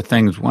 And one of the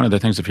things,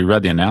 if you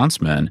read the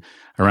announcement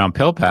around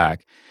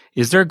PillPack,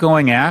 is they're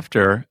going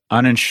after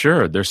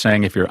uninsured. They're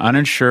saying if you're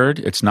uninsured,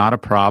 it's not a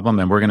problem,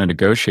 and we're going to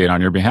negotiate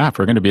on your behalf.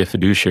 We're going to be a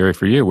fiduciary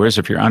for you. Whereas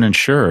if you're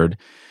uninsured,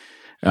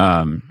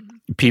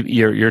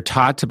 you're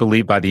taught to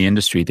believe by the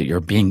industry that you're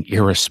being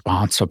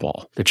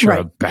irresponsible, that you're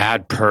a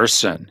bad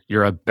person,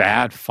 you're a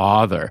bad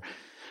father,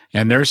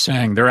 and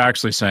they're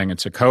actually saying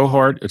it's a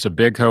cohort, it's a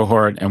big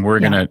cohort, and we're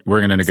gonna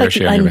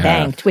negotiate on your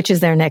behalf. Which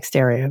is their next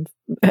area of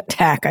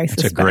attack. I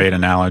suspect. It's a great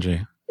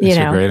analogy.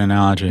 A great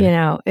analogy.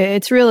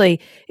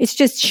 It's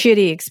just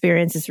shitty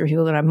experiences for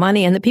people that have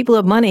money, and the people who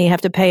have money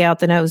have to pay out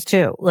the nose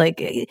too. Like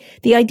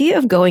the idea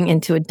of going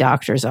into a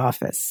doctor's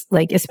office,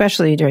 like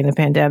especially during the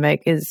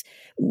pandemic, is,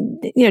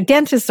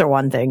 dentists are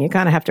one thing. You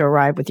kind of have to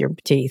arrive with your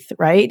teeth,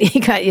 right?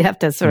 You have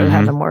to sort of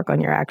have them work on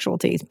your actual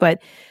teeth,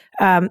 but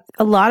a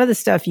lot of the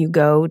stuff you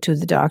go to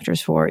the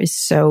doctors for is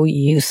so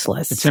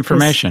useless. It's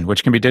information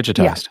which can be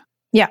digitized.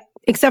 Yeah,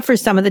 except for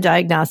some of the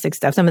diagnostic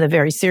stuff, some of the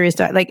very serious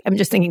I'm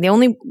just thinking the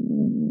only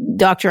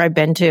doctor I've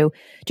been to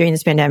during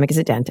this pandemic is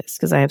a dentist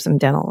because I have some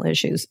dental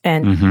issues,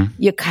 and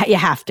you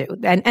have to,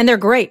 and they're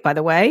great, by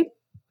the way.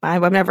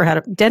 I've never had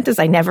a dentist.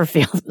 I never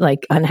feel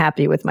like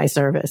unhappy with my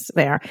service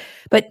there,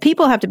 but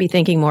people have to be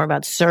thinking more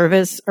about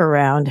service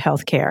around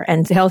healthcare,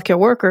 and healthcare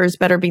workers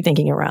better be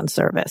thinking around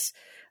service,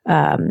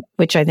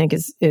 which I think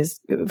is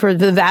for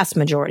the vast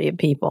majority of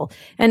people.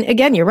 And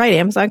again, you're right.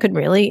 Amazon could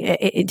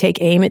really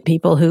take aim at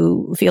people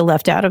who feel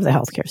left out of the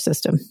healthcare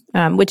system,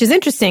 which is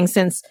interesting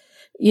since,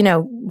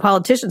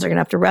 politicians are going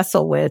to have to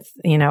wrestle with,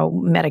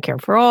 Medicare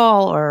for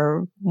all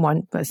or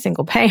a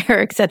single payer,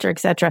 et cetera, et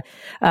cetera.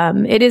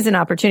 It is an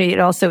opportunity. It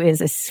also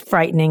is a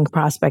frightening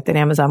prospect that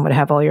Amazon would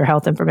have all your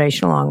health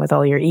information along with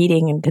all your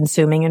eating and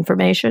consuming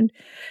information.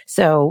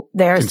 So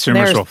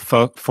consumers will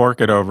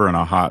fork it over in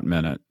a hot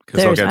minute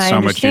because they'll get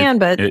so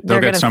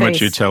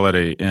much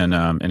utility in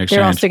exchange.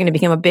 They're also going to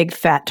become a big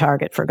fat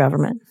target for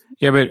government.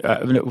 Yeah, but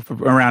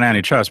around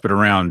antitrust, but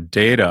around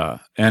data.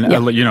 And,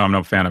 I'm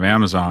no fan of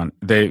Amazon.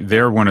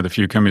 They're one of the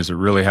few companies that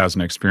really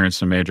hasn't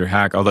experienced a major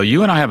hack. Although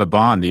you and I have a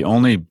bond,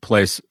 one of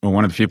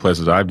the few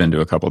places I've been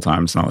to a couple of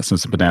times now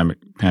since the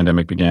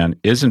pandemic began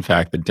is, in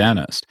fact, the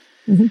dentist.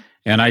 Mm-hmm.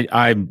 And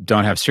I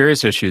don't have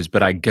serious issues,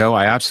 but I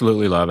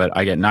absolutely love it.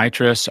 I get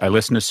nitrous. I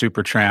listen to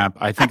Supertramp.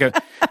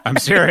 I'm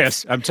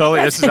serious.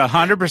 This is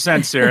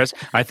 100% serious.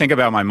 I think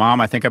about my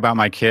mom. I think about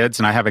my kids,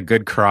 and I have a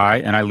good cry,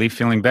 and I leave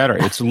feeling better.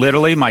 It's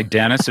literally my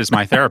dentist is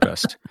my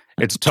therapist.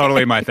 It's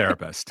totally my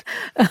therapist.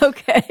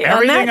 Okay.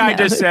 Everything I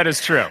just said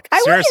is true.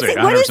 Seriously,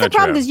 what is the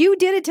problem? Because you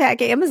did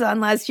attack Amazon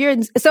last year,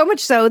 and so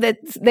much so that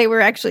they were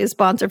actually a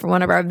sponsor for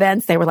one of our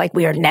events. They were like,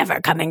 "We are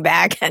never coming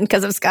back," and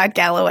because of Scott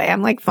Galloway,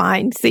 I'm like,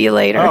 "Fine, see you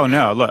later." Oh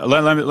no! Look,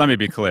 let me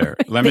be clear.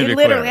 Let me be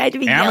clear. Had to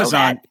be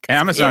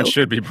Amazon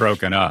should be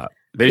broken up.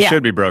 They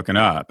should be broken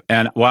up.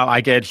 And while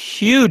I get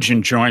huge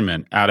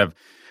enjoyment out of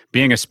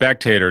being a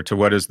spectator to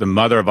what is the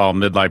mother of all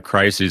midlife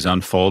crises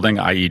unfolding,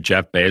 i.e.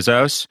 Jeff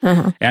Bezos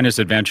and his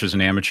adventures in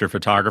amateur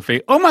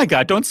photography. Oh my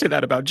God, don't say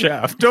that about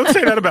Jeff. Don't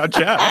say that about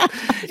Jeff.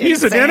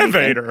 He's an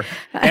innovator.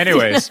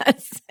 Anyways,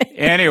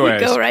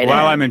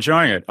 while I'm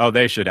enjoying it,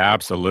 they should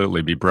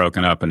absolutely be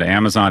broken up into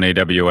Amazon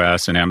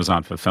AWS and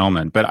Amazon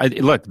Fulfillment. But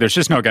look, there's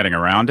just no getting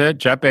around it.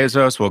 Jeff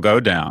Bezos will go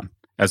down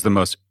as the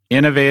most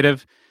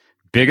innovative,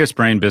 biggest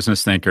brain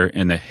business thinker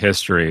in the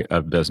history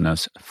of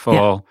business.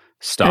 Full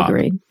stop.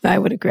 Agreed. I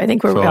would agree. I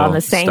think we're on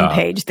the same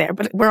page there,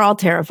 but we're all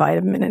terrified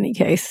of him in any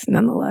case,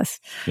 nonetheless.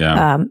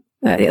 Yeah.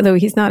 Although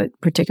he's not a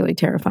particularly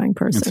terrifying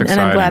person. And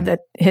I'm glad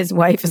that his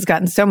wife has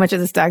gotten so much of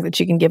the stock that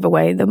she can give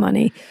away the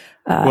money.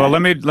 Well,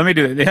 let me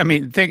do, I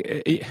mean,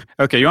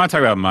 okay, you want to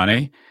talk about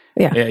money?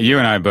 Yeah. You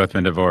and I have both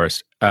been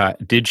divorced.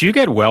 Did you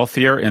get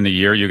wealthier in the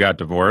year you got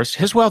divorced?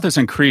 His wealth has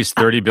increased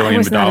 $30 billion. I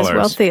was not as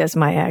wealthy as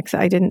my ex.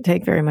 I didn't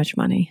take very much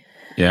money.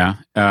 Yeah.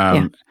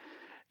 But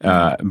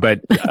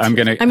I'm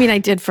going to... I mean, I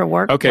did for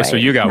work. Okay, so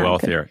you got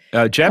wealthier.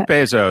 Jeff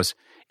Bezos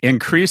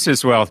increased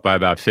his wealth by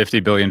about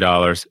 $50 billion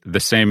the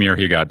same year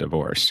he got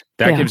divorced.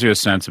 That gives you a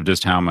sense of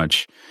just how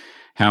much...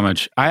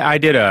 I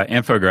did an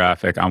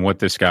infographic on what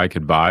this guy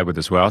could buy with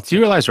his wealth. Do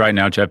you realize right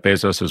now Jeff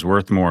Bezos is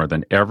worth more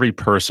than every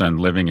person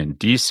living in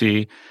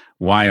D.C.,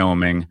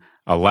 Wyoming,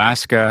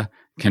 Alaska,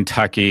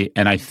 Kentucky,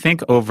 and I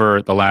think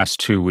over the last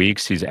 2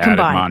 weeks he's added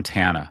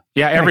Montana.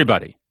 Yeah,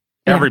 everybody.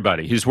 Right.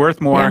 Everybody. He's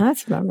worth more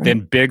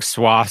than big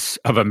swaths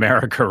of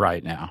America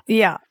right now.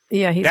 Yeah.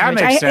 Yeah, he's that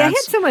rich. makes sense. I had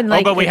someone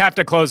like... but we have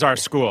to close our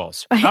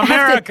schools.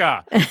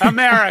 America!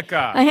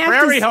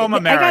 Prairie Home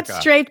America. I got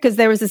straight because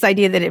there was this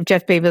idea that if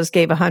Jeff Bezos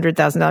gave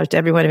 $100,000 to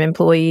every one of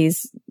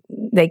employees,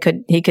 he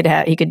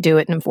could do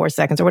it in 4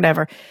 seconds or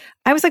whatever.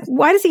 I was like,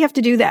 why does he have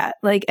to do that?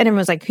 Like, and everyone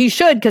was like, he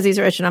should because he's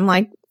rich. And I'm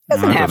like,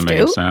 doesn't have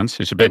to. Make sense.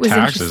 He should pay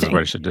taxes is what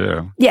he should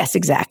do. Yes,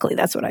 exactly.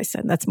 That's what I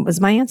said. That was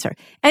my answer.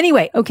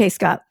 Anyway, okay,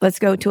 Scott, let's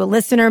go to a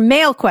listener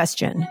mail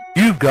question.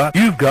 You've got.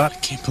 I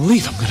can't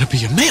believe I'm going to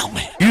be a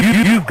mailman.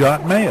 You've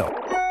got mail.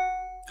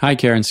 Hi,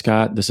 Karen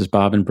Scott. This is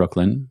Bob in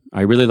Brooklyn.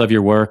 I really love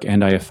your work,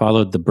 and I have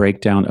followed the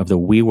breakdown of the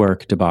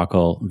WeWork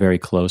debacle very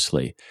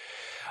closely.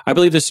 I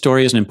believe this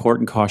story is an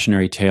important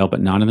cautionary tale,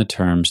 but not in the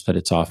terms that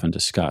it's often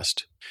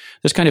discussed.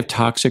 This kind of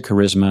toxic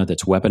charisma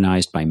that's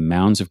weaponized by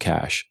mounds of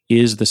cash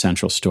is the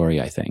central story,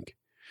 I think.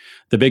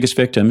 The biggest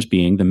victims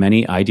being the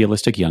many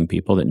idealistic young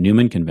people that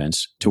Newman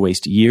convinced to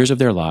waste years of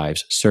their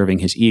lives serving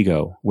his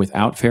ego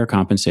without fair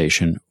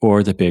compensation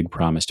or the big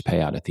promised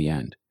payout at the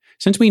end.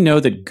 Since we know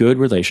that good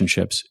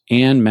relationships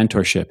and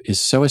mentorship is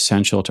so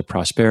essential to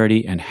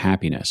prosperity and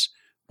happiness,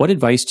 what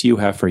advice do you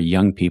have for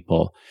young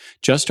people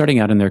just starting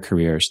out in their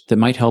careers that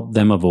might help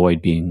them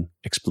avoid being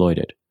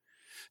exploited?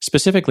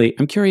 Specifically,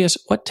 I'm curious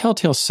what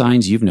telltale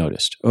signs you've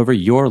noticed over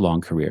your long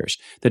careers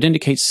that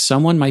indicate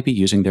someone might be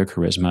using their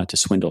charisma to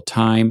swindle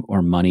time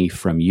or money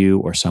from you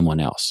or someone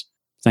else.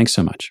 Thanks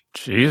so much.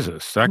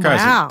 Jesus, that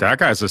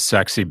guy's a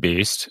sexy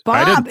beast.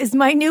 Bob is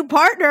my new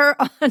partner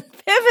on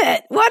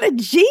Pivot. What a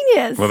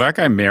genius. Will that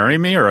guy marry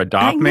me or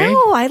adopt me?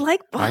 I like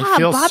Bob. I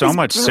feel so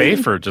much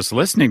safer just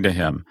listening to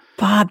him.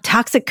 Bob,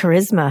 toxic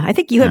charisma. I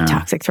think you have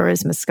toxic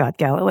charisma, Scott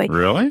Galloway.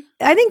 Really?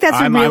 I think that's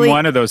I'm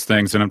one of those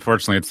things, and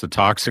unfortunately, it's the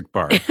toxic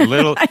part.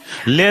 Little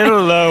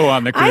low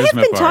on the charisma part. I have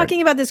been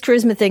talking about this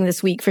charisma thing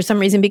this week for some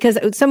reason because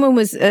someone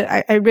was.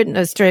 I'd written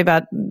a story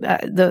about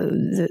the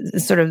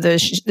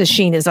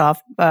sheen is off.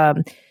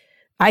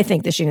 I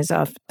think the sheen is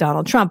off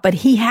Donald Trump, but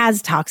he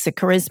has toxic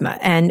charisma.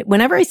 And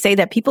whenever I say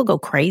that, people go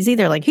crazy.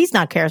 They're like, he's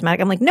not charismatic.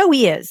 I'm like, no,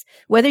 he is,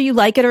 whether you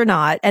like it or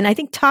not. And I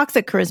think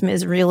toxic charisma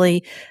is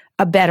really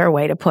a better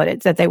way to put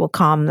it, that they will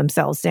calm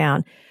themselves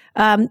down.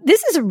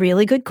 This is a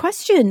really good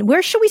question.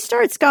 Where should we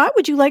start? Scott,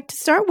 would you like to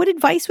start? What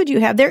advice would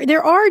you have?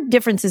 There are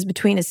differences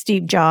between a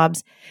Steve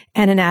Jobs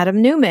and an Adam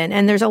Newman,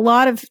 and there's a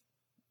lot of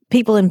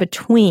people in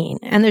between.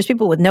 And there's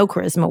people with no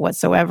charisma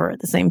whatsoever at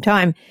the same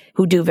time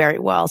who do very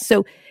well.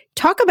 So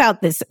talk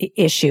about this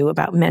issue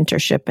about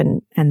mentorship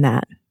and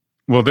that.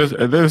 Well, this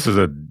is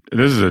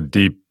a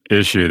deep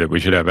issue that we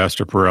should have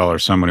Esther Perel or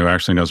someone who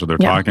actually knows what they're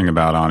talking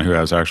about on, who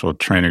has actual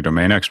training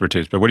domain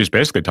expertise. But what he's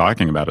basically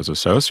talking about is a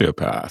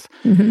sociopath.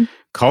 Mm-hmm.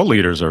 Cult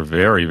leaders are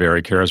very,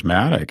 very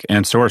charismatic,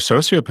 and so are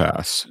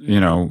sociopaths.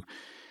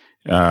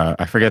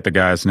 I forget the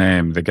guy's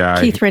name. The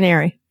guy Keith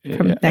Raniere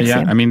from Nexium.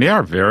 Yeah, I mean, they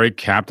are very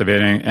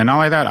captivating, and not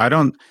only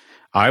that,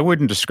 I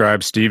wouldn't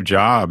describe Steve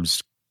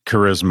Jobs'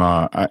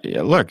 charisma.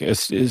 Look,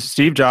 is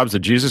Steve Jobs, the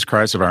Jesus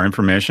Christ of our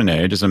information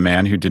age, is a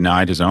man who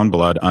denied his own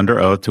blood under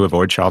oath to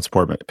avoid child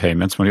support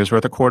payments when he was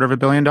worth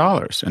 $250 million,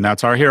 and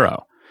that's our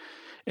hero.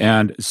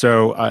 And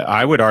so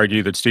I would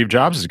argue that Steve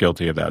Jobs is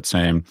guilty of that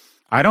same.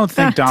 I don't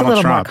think Donald Trump.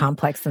 It's a little more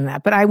complex than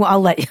that, but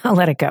I'll let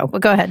it go.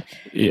 But go ahead.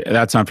 Yeah,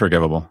 that's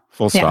unforgivable.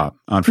 Full stop.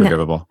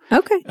 Unforgivable. No.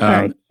 Okay. All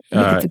right.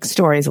 The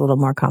story is a little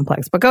more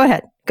complex, but go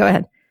ahead.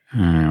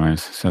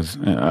 Anyways, says,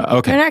 okay.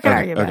 We're not going to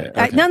argue about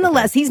it.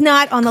 Nonetheless, he's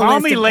not on the list. Call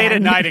me late at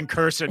night and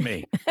curse at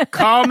me.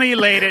 Call me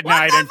late at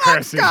night and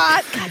curse at me.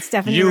 God,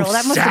 Stephanie Rule,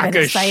 that must have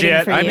been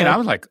exciting for you. I mean, I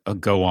was like,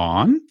 go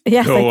on.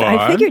 Yes,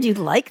 I figured you'd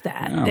like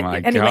that. Oh, my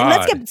anyway, God.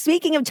 Let's get,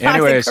 speaking of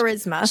toxic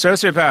charisma.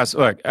 Sociopaths,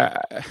 look,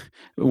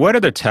 what are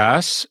the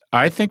tests?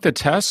 I think the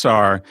tests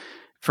are,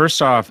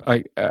 first off,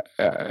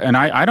 and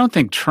I don't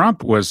think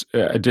Trump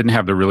didn't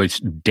have the really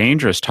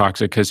dangerous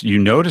toxic, because you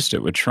noticed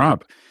it with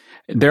Trump.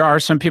 There are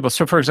some people.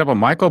 So, for example,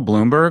 Michael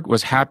Bloomberg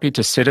was happy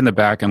to sit in the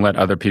back and let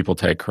other people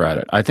take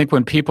credit. I think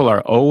when people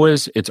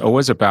it's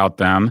always about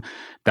them,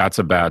 that's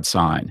a bad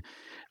sign.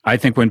 I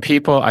think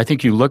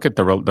you look at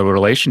the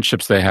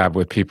relationships they have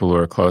with people who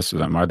are close to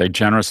them. Are they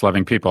generous,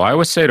 loving people? I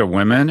always say to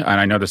women,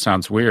 and I know this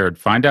sounds weird,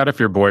 find out if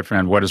your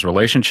boyfriend, what his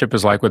relationship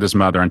is like with his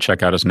mother, and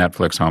check out his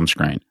Netflix home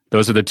screen.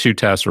 Those are the 2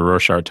 tests or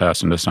Rorschach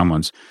tests into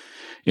someone's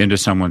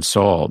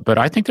soul. But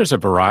I think there's a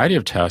variety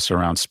of tests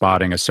around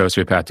spotting a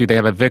sociopath. Do they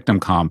have a victim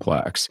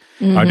complex?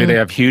 Or do they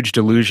have huge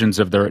delusions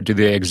do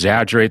they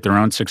exaggerate their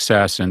own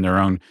success and their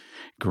own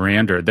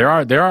grandeur? There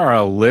are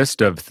a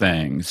list of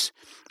things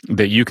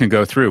that you can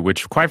go through,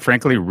 which quite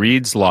frankly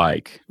reads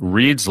like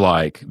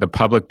the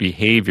public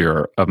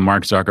behavior of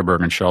Mark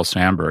Zuckerberg and Sheryl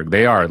Sandberg.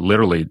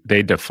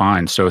 They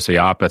define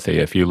sociopathy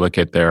if you look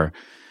at their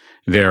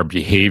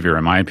behavior,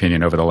 in my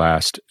opinion, over the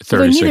last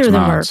 36 neither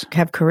months. of them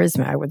have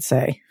charisma, I would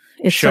say.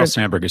 Sheryl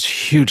Sandberg is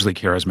hugely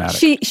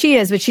charismatic. She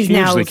is, but she's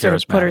now sort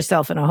of put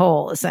herself in a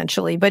hole,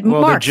 essentially. But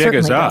Mark their jig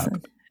is up,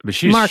 doesn't. But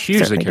she's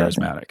hugely charismatic.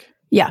 Doesn't.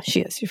 Yeah,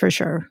 she is, for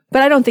sure.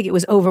 But I don't think it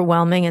was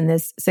overwhelming in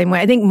this same way.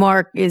 I think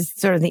Mark is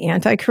sort of the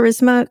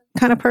anti-charisma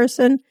kind of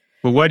person.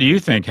 Well, what do you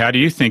think? How do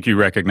you think you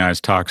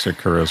recognize toxic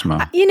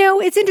charisma?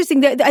 It's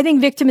interesting. I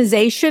think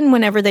victimization,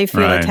 whenever they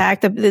feel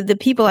attacked, the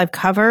people I've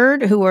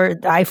covered who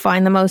I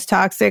find the most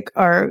toxic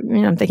are,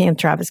 I'm thinking of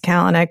Travis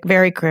Kalanick,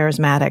 very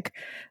charismatic,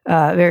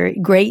 very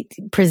great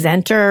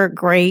presenter,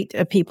 great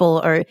people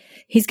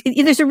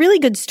there's a really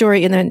good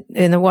story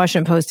in the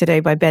Washington Post today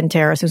by Ben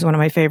Terrace, who's one of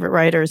my favorite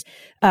writers,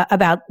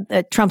 about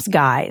Trump's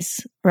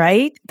guys,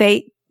 right?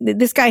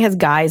 This guy has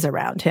guys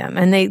around him,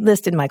 and they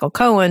listed Michael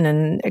Cohen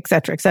and et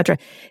cetera, et cetera.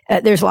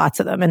 There's lots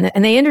of them.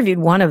 And they interviewed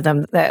one of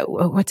them,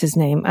 what's his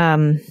name?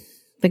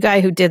 The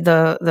guy who did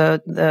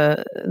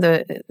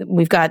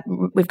we've got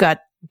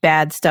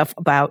bad stuff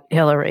about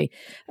Hillary,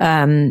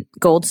 Rob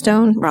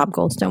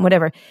Goldstone,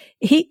 whatever.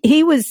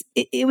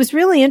 It was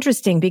really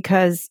interesting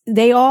because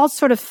they all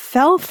sort of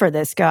fell for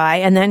this guy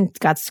and then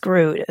got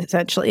screwed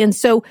essentially. And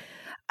so,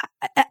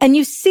 and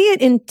you see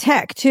it in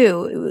tech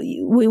too,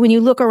 when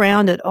you look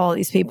around at all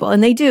these people,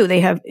 and they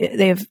have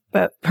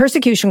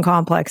persecution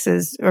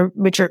complexes,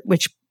 which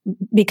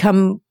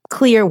become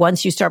clear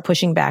once you start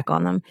pushing back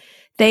on them.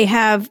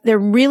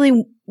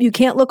 You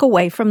can't look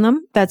away from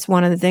them. That's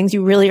one of the things.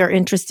 You really are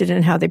interested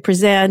in how they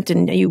present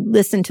and you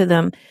listen to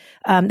them.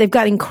 They've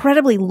got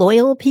incredibly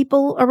loyal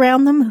people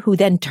around them who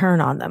then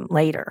turn on them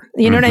later.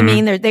 You know what I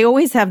mean? They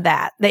always have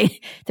that.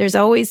 There's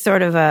always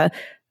sort of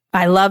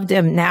I loved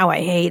him, now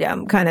I hate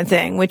him kind of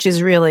thing, which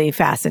is really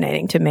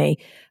fascinating to me.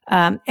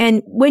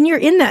 And when you're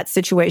in that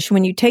situation,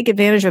 when you take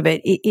advantage of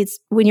it, it's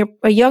when you're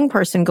a young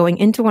person going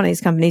into one of these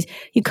companies,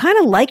 you kind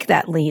of like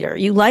that leader.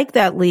 You like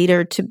that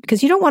leader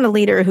because you don't want a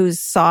leader who's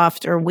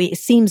soft or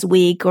seems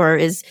weak or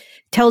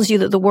tells you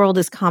that the world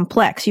is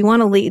complex. You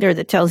want a leader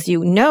that tells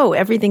you, no,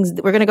 we're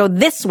going to go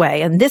this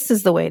way and this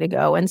is the way to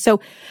go. And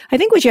so I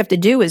think what you have to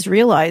do is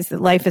realize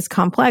that life is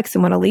complex.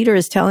 And when a leader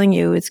is telling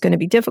you it's going to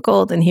be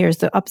difficult and here's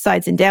the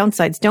upsides and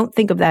downsides, don't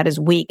think of that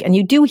as weak. And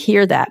you do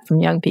hear that from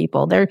young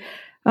people.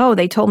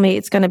 They told me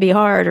it's going to be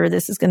hard or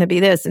this is going to be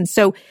this. And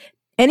so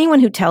anyone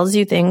who tells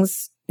you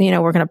things,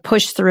 we're going to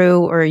push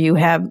through, or you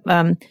have,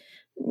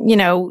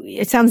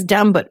 it sounds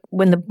dumb, but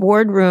when the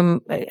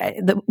boardroom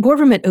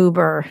at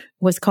Uber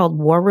was called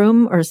War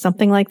Room or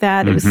something like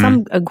that, it was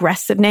some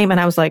aggressive name.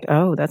 And I was like,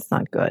 oh, that's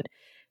not good.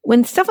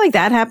 When stuff like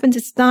that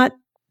happens,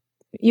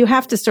 you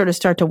have to sort of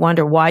start to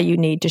wonder why you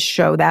need to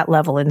show that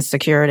level of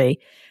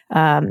insecurity.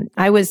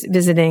 I was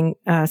visiting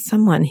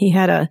someone, he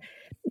had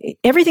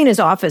everything in his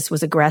office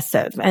was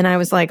aggressive. And I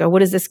was like, oh,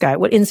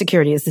 what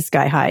insecurity is this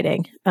guy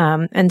hiding?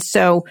 And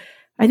so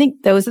I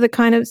think those are the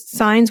kind of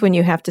signs when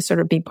you have to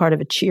sort of be part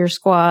of a cheer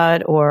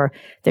squad, or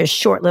there's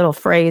short little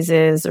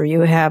phrases, or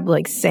you have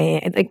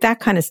saying that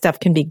kind of stuff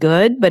can be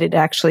good, but it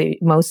actually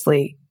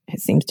mostly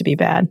seems to be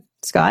bad.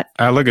 Scott?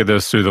 I look at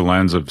this through the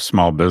lens of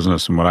small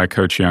business, and what I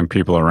coach young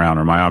people around,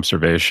 or my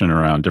observation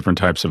around different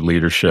types of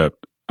leadership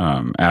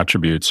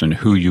attributes and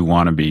who you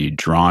want to be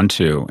drawn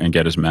to and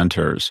get as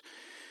mentors.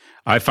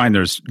 I find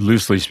there's,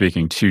 loosely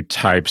speaking, 2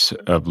 types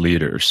of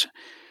leaders,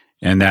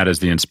 and that is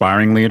the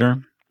inspiring leader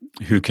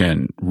who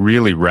can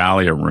really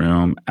rally a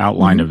room,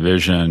 outline a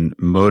vision,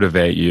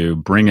 motivate you,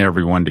 bring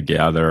everyone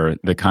together,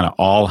 the kind of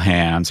all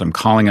hands. I'm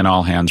calling it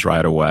all hands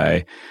right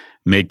away,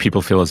 make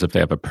people feel as if they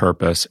have a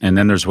purpose. And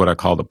then there's what I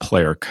call the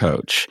player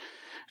coach.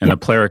 And the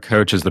player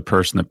coach is the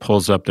person that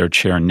pulls up their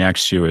chair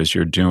next to you as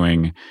you're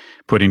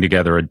putting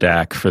together a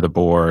deck for the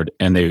board,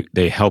 and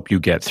they help you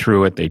get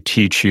through it. They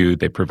teach you,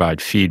 they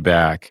provide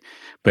feedback.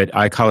 But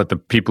I call it the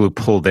people who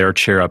pull their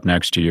chair up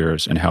next to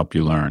yours and help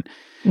you learn.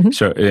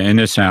 So, and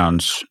this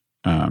sounds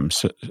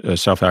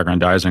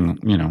self-aggrandizing,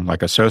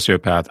 like a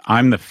sociopath.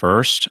 I'm the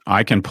first.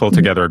 I can pull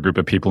together a group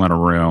of people in a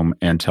room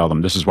and tell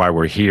them, this is why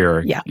we're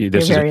here. Yeah, you're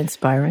very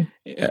inspiring.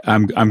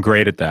 I'm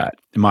great at that.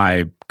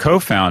 My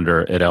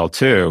co-founder at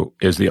L2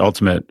 is the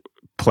ultimate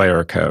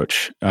player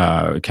coach,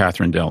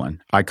 Catherine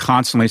Dillon. I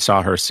constantly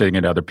saw her sitting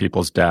at other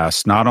people's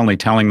desks, not only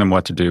telling them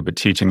what to do, but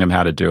teaching them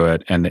how to do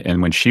it.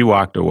 And when she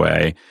walked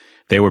away,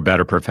 they were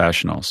better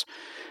professionals.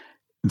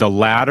 The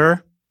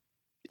latter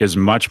is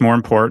much more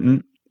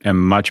important and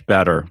much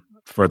better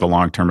for the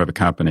long term of a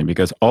company,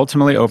 because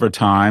ultimately over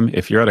time,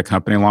 if you're at a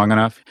company long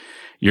enough,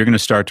 you're going to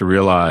start to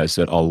realize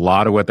that a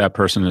lot of what that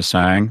person is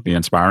saying, the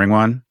inspiring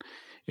one,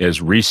 is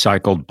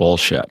recycled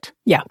bullshit.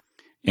 Yeah.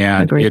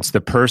 And Agreed. It's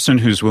the person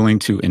who's willing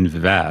to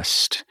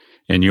invest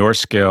in your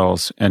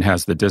skills and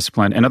has the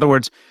discipline. In other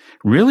words,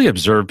 really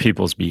observe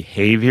people's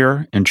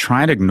behavior and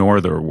try and ignore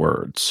their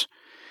words.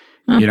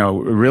 You know,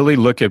 really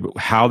look at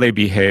how they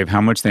behave,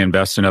 how much they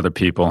invest in other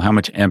people, how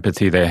much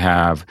empathy they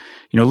have.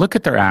 You know, look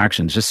at their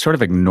actions. Just sort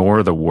of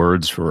ignore the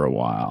words for a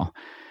while.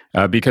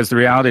 Because the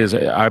reality is,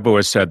 I've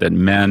always said that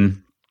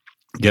men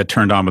get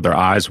turned on with their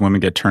eyes,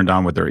 women get turned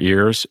on with their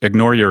ears.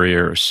 Ignore your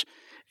ears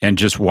and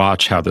just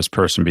watch how this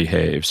person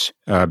behaves.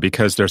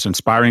 Because there's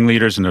inspiring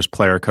leaders and there's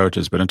player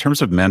coaches. But in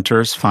terms of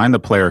mentors, find the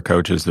player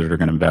coaches that are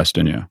going to invest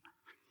in you.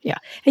 Yeah.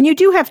 And you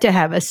do have to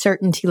have a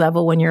certainty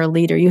level when you're a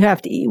leader. You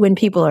have to, when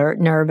people are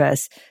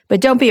nervous,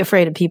 but don't be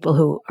afraid of people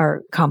who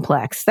are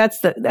complex. That's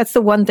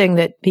the one thing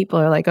that people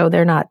are like, oh,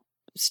 they're not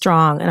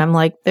strong. And I'm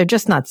like, they're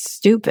just not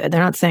stupid.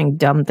 They're not saying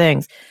dumb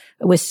things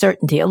with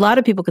certainty. A lot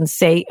of people can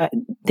say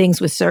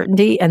things with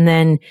certainty and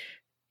then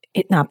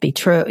it not be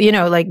true. You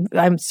know, like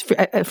I'm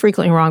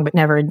frequently wrong, but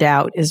never in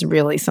doubt is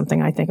really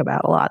something I think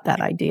about a lot, that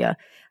idea.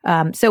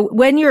 So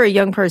when you're a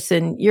young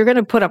person, you're going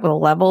to put up with a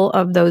level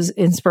of those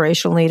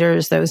inspirational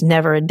leaders, those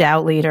never in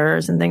doubt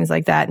leaders and things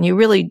like that. And you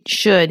really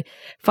should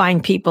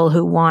find people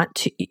who want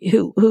to,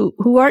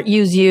 who aren't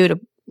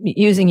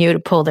using you to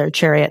pull their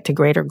chariot to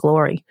greater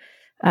glory.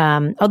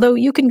 Although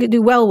you can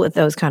do well with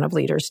those kind of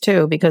leaders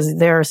too, because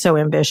they're so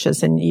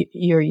ambitious and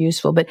you're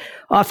useful, but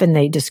often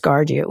they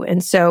discard you.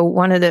 And so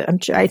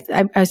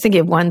I was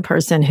thinking of one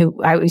person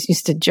who I always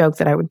used to joke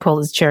that I would pull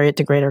his chariot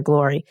to greater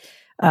glory.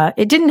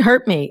 It didn't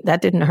hurt me.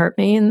 That didn't hurt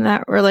me in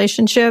that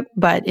relationship,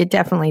 but it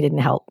definitely didn't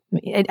help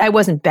me. I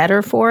wasn't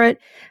better for it.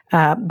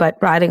 But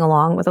riding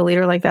along with a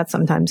leader like that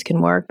sometimes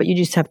can work, but you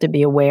just have to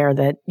be aware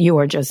that you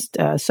are just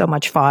so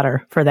much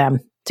fodder for them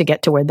to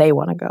get to where they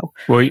want to go.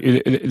 Well,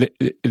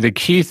 the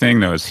key thing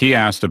though is he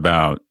asked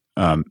about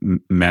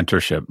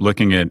mentorship.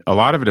 Looking at a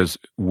lot of it is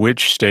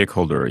which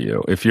stakeholder are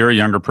you? If you're a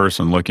younger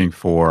person looking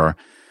for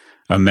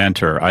a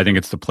mentor, I think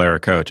it's the player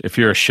coach. If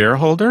you're a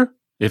shareholder,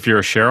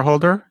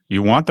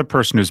 you want the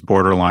person who's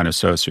borderline a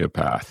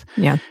sociopath.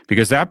 Yeah.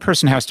 Because that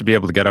person has to be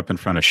able to get up in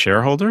front of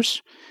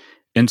shareholders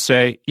and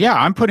say, yeah,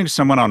 I'm putting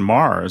someone on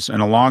Mars,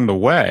 and along the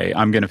way,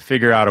 I'm going to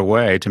figure out a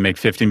way to make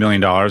 $50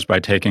 million by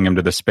taking him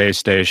to the space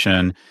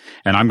station,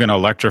 and I'm going to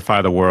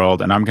electrify the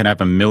world, and I'm going to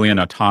have 1 million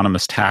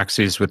autonomous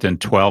taxis within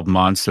 12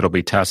 months that'll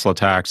be Tesla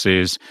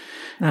taxis.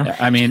 Oh.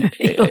 I mean,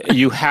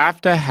 you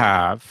have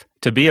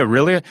to be a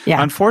really,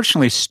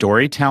 unfortunately,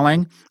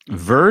 storytelling,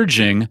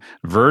 verging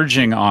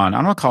on, I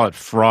don't want to call it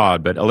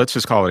fraud, but let's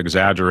just call it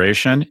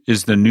exaggeration,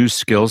 is the new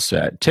skill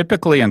set.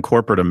 Typically in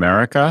corporate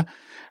America,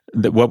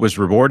 what was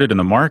rewarded in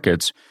the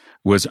markets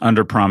was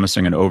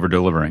under-promising and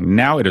over-delivering.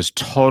 Now it is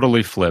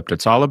totally flipped.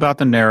 It's all about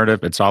the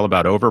narrative. It's all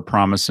about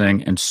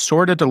over-promising and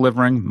sort of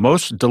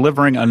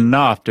delivering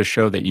enough to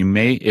show that you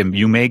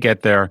may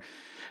get there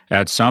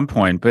at some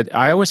point. But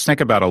I always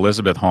think about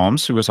Elizabeth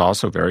Holmes, who was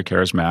also very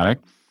charismatic.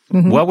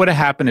 Mm-hmm. What would have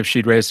happened if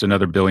she'd raised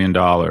another $1 billion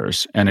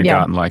and had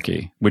gotten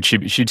lucky?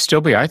 She'd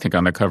still be, I think,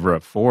 on the cover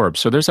of Forbes.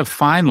 So there's a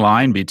fine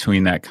line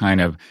between that kind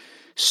of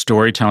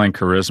storytelling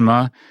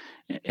charisma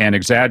and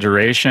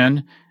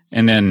exaggeration,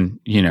 and then,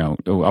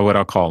 what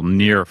I'll call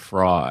near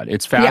fraud.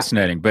 It's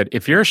fascinating. But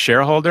if you're a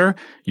shareholder,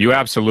 you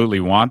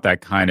absolutely want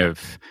that kind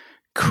of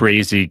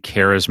crazy,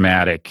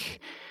 charismatic,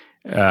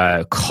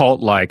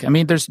 cult-like. I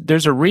mean,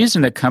 there's a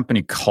reason that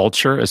company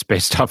culture is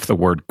based off the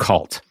word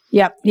cult.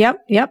 Yep.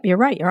 You're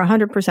right. You're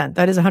 100%.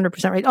 That is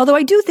 100% right. Although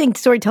I do think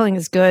storytelling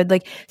is good.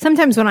 Like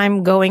sometimes when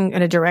I'm going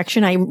in a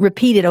direction, I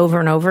repeat it over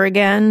and over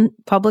again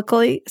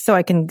publicly so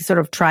I can sort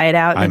of try it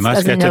out. I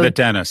must get to the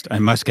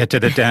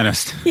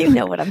dentist. You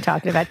know what I'm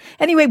talking about.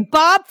 Anyway,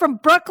 Bob from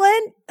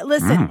Brooklyn,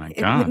 listen, oh my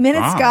God,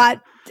 minute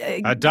Scott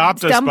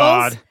adopt us,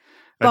 Bob.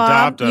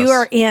 Bob, you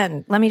are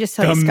in. Let me just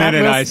tell you, Scott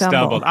minute I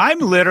stumbled. I'm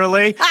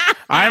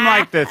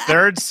like the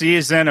 3rd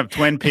season of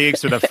Twin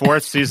Peaks or the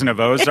 4th season of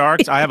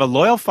Ozarks. I have a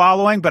loyal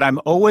following, but I'm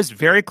always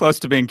very close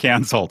to being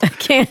canceled.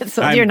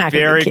 You're not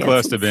very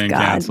close to being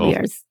canceled.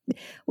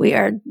 We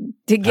are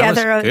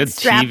together,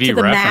 strapped to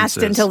the mast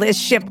until this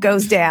ship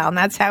goes down.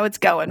 That's how it's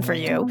going for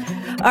you.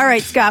 All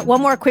right, Scott, one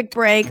more quick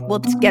break. We'll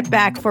get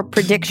back for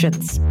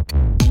predictions.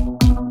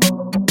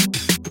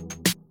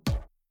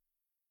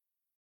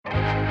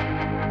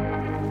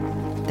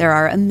 There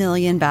are a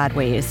million bad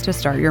ways to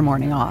start your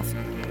morning off.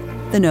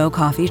 The no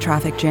coffee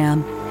traffic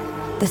jam,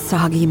 the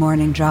soggy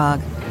morning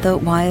jog, the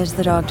why is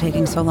the dog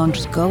taking so long,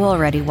 just go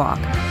already walk.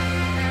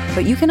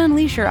 But you can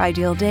unleash your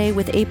ideal day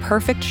with a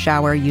perfect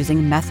shower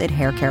using Method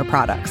hair care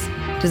products.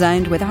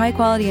 Designed with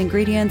high-quality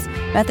ingredients,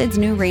 Method's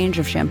new range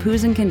of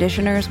shampoos and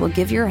conditioners will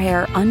give your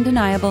hair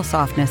undeniable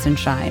softness and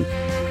shine.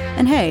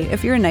 And hey,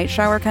 if you're a night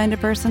shower kind of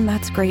person,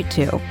 that's great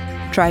too.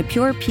 Try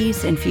Pure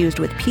Peace infused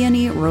with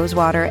peony,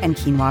 rosewater, and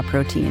quinoa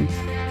protein.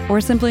 Or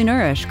Simply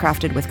Nourish,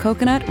 crafted with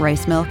coconut,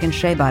 rice milk, and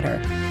shea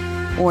butter.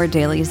 Or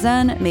Daily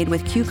Zen, made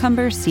with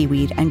cucumber,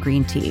 seaweed, and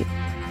green tea.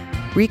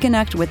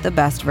 Reconnect with the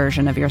best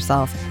version of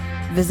yourself.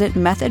 Visit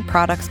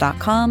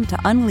methodproducts.com to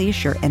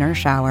unleash your inner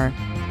shower.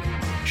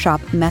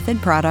 Shop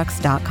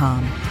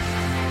methodproducts.com.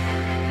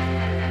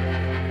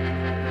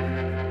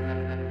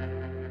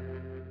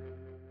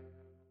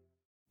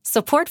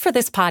 Support for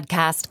this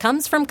podcast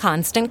comes from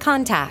Constant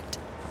Contact.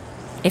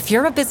 If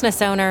you're a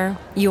business owner,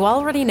 you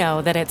already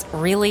know that it's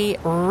really,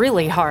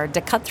 really hard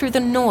to cut through the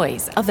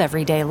noise of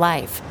everyday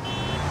life.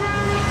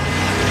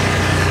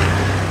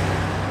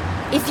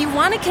 If you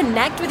want to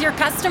connect with your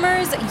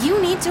customers,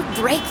 you need to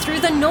break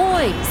through the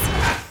noise.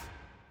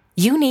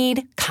 You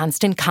need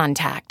Constant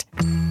Contact.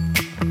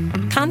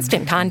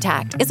 Constant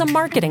Contact is a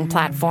marketing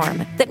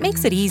platform that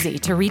makes it easy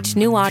to reach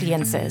new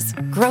audiences,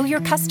 grow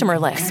your customer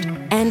list,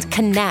 and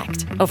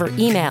connect over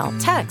email,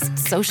 text,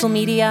 social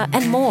media,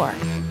 and more.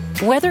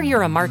 Whether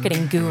you're a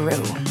marketing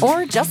guru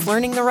or just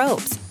learning the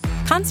ropes,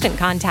 Constant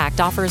Contact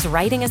offers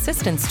writing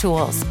assistance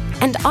tools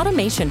and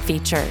automation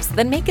features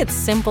that make it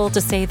simple to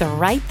say the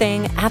right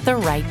thing at the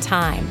right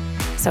time.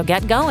 So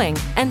get going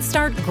and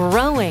start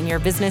growing your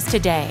business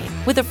today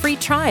with a free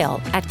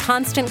trial at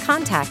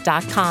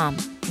ConstantContact.com.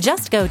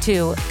 Just go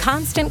to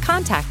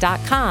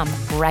ConstantContact.com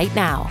right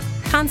now.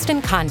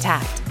 Constant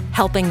Contact,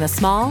 helping the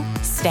small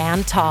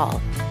stand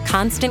tall.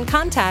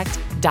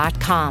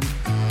 ConstantContact.com.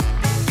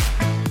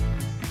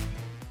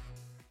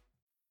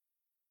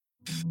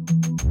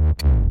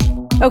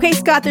 Okay,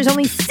 Scott, there's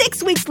only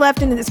 6 weeks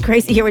left into this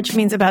crazy year, which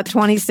means about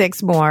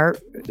 26 more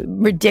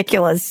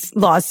ridiculous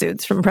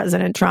lawsuits from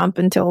President Trump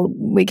until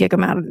we kick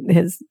him out of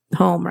his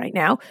home right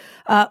now.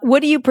 What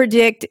do you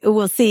predict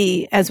we'll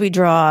see as we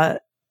draw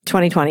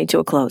 2020 to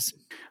a close?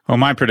 Well,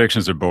 my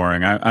predictions are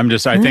boring. I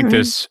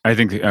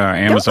think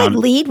Amazon.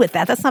 Don't lead with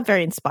that. That's not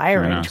very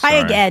inspiring. Try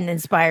again,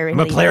 inspiring.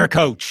 I'm a player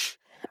coach.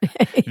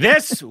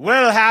 This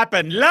will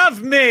happen.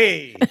 Love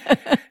me.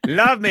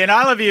 Love me. And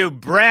all of you,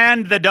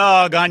 brand the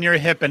dog on your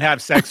hip and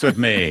have sex with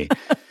me.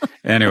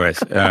 Anyways.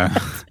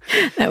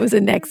 That was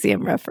an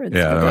NXIVM reference.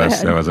 Yeah,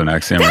 that was an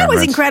NXIVM reference. That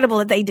was incredible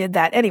that they did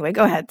that. Anyway,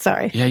 go ahead.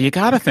 Sorry. Yeah, you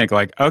got to think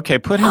like, okay,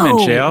 put him in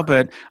jail,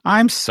 but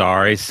I'm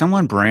sorry.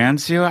 Someone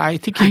brands you. I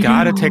think you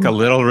got to take a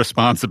little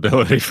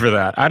responsibility for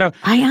that.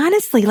 I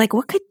honestly, like,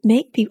 what could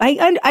make people,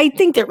 I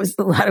think there was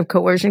a lot of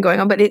coercion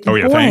going on, but think?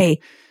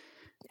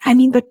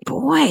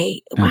 Boy.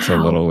 That's a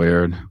little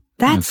weird.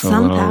 That's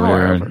some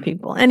power over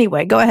people.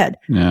 Anyway, go ahead.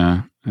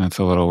 Yeah, that's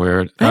a little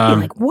weird. I'd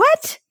be like,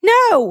 what?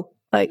 No.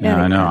 Yeah,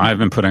 I know. I've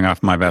been putting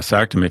off my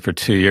vasectomy for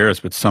 2 years,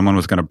 but someone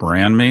was going to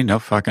brand me? No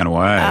fucking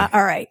way.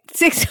 All right.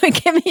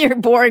 Give me your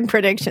boring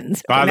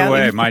predictions. By the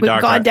way, my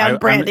doctor, gone down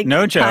branding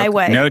no joke. I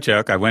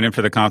went in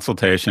for the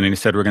consultation and he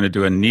said, we're going to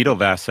do a needle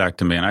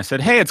vasectomy. And I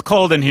said, hey, it's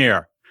cold in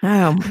here.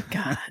 Oh my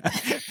God.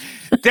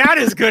 That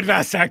is good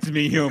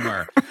vasectomy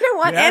humor. I don't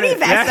want any vasectomy.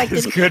 That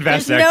is good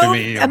vasectomy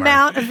There's no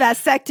amount of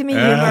vasectomy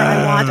humor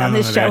I want on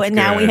this show, and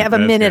now we have a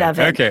minute of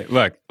it. Okay,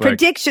 look.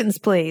 Predictions,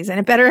 please, and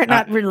it better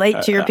not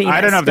relate to your penis.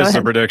 I don't know if this is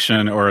a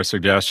prediction or a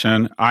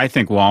suggestion. I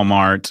think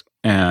Walmart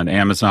and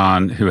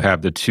Amazon, who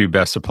have the two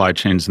best supply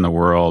chains in the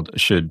world,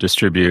 should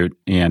distribute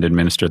and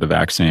administer the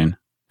vaccine.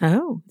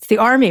 Oh, it's the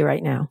Army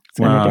right now.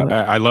 Well,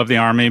 I love the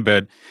Army,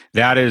 but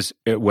that is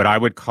what I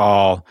would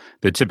call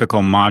the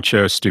typical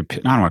macho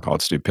stupidity. I don't want to call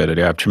it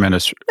stupidity. I have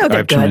tremendous. No,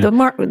 they're good.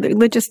 The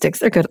logistics.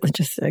 They're good at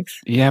logistics.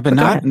 Yeah, but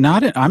I'm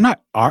not.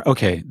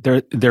 Okay,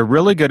 they're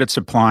really good at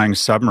supplying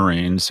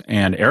submarines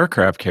and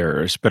aircraft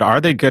carriers, but are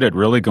they good at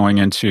really going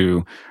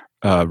into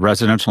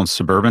residential and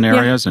suburban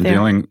areas and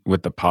dealing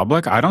with the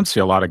public? I don't see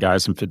a lot of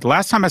guys. The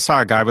last time I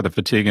saw a guy with a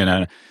fatigue and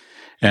an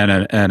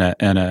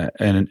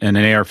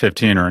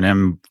AR-15 or an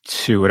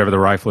M2, whatever the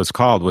rifle is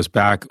called, was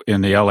back in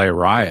the LA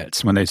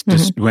riots when they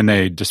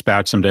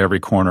dispatched them to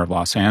every corner of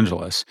Los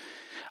Angeles.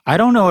 I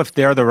don't know if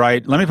they're the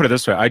right. Let me put it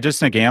this way. I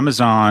just think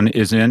Amazon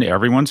is in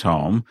everyone's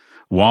home.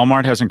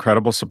 Walmart has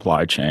incredible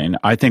supply chain.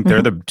 I think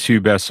they're the two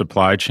best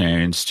supply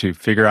chains to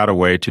figure out a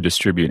way to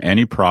distribute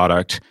any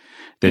product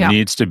that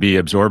needs to be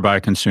absorbed by a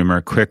consumer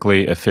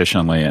quickly,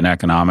 efficiently, and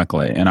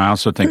economically. And I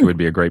also think it would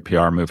be a great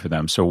PR move for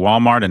them. So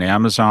Walmart and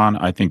Amazon,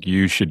 I think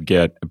you should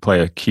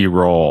play a key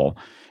role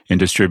in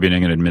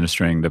distributing and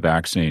administering the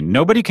vaccine.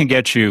 Nobody can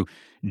get you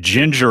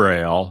ginger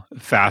ale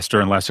faster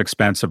and less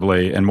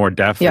expensively and more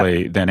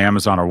deftly than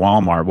Amazon or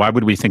Walmart. Why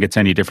would we think it's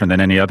any different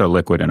than any other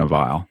liquid in a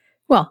vial?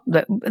 Well,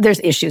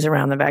 there's issues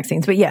around the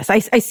vaccines. But yes, I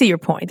see your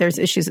point. There's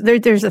issues.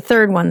 There's a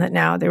third one that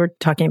now they were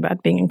talking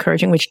about being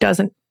encouraging, which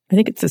doesn't. I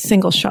think it's a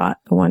single shot,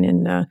 the one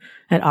in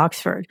at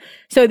Oxford.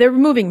 So they're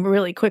moving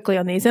really quickly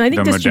on these. And I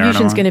think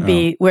distribution is going to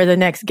be where the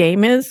next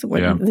game is,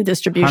 the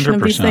distribution 100%.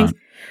 Of these things.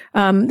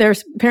 They're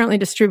apparently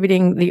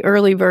distributing the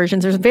early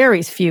versions. There's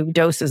very few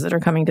doses that are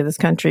coming to this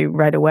country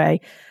right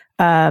away.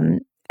 They're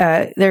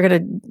going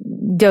to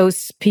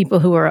dose people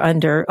who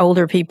are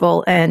older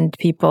people and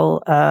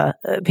people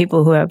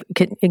who have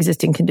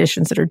existing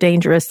conditions that are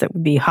dangerous that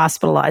would be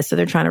hospitalized. So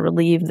they're trying to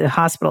relieve the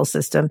hospital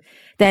system,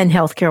 then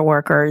healthcare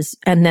workers,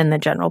 and then the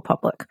general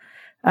public.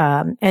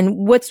 And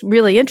what's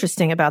really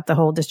interesting about the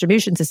whole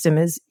distribution system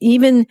is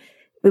even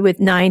with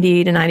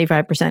 90 to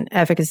 95%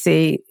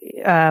 efficacy,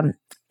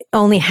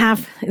 only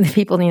half the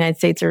people in the United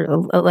States are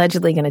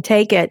allegedly going to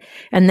take it,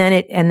 and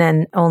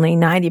then only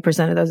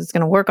 90% of those it's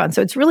going to work on.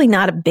 So it's really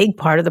not a big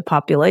part of the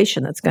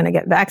population that's going to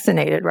get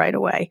vaccinated right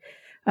away.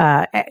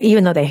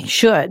 Even though they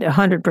should,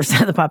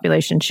 100% of the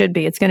population should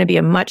be. It's going to be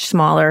a much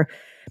smaller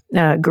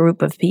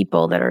group of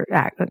people that are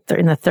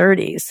in the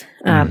 30s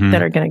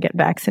that are going to get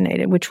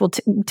vaccinated, which will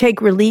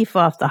take relief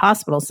off the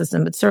hospital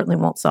system, but certainly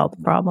won't solve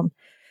the problem.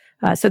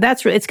 So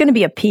it's going to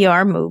be a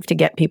PR move to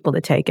get people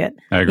to take it.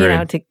 I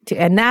agree.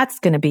 And that's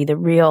going to be the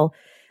real,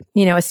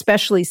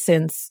 especially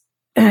since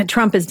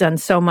Trump has done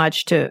so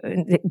much to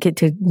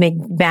make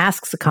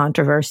masks a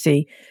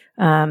controversy.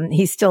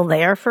 He's still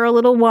there for a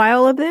little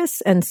while of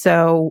this. And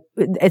so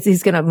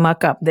he's going to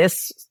muck up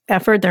this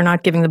effort. They're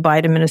not giving the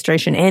Biden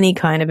administration any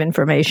kind of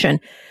information.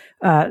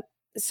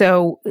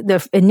 So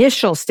the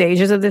initial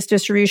stages of this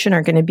distribution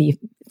are going to be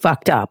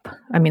fucked up.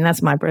 I mean,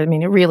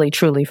 it really,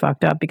 truly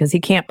fucked up, because he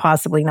can't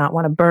possibly not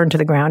want to burn to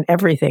the ground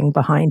everything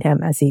behind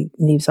him as he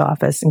leaves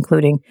office,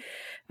 including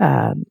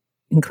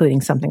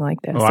something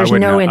like this. Well, There's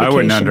no indication. I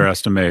wouldn't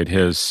underestimate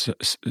his,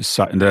 this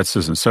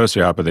isn't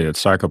sociopathy,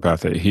 it's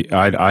psychopathy.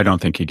 I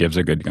don't think he gives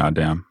a good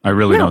goddamn. I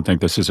really don't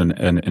think this is an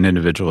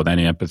individual with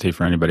any empathy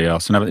for anybody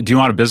else. And do you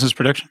want a business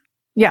prediction?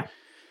 Yeah.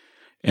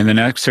 In the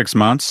next 6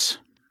 months,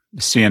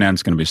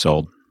 CNN's going to be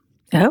sold.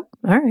 Oh,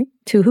 all right.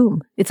 To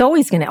whom? It's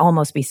always going to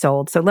almost be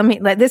sold. So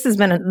this has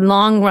been a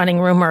long-running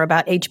rumor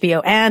about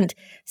HBO and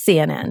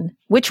CNN.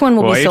 Which one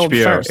will be sold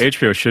first?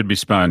 HBO should be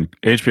spun.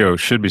 HBO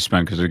should be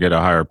spun because they get a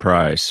higher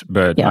price.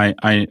 But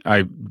I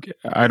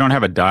don't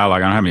have a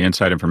dialogue. I don't have any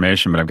inside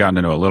information, but I've gotten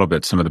to know a little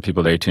bit some of the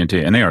people at AT&T,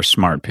 and they are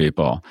smart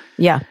people.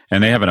 Yeah.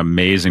 And they have an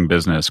amazing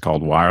business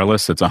called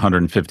Wireless. It's a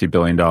 $150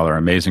 billion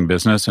amazing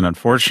business. And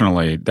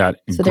unfortunately, that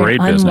great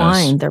business. So they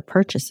unwind their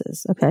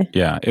purchases. Okay.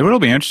 Yeah. It will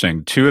be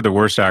interesting. 2 of the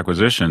worst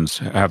acquisitions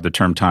have the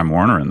term Time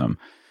Warner in them.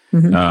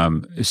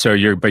 Mm-hmm. So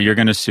you're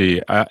going to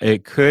see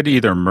it could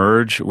either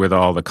merge with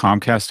all the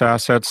Comcast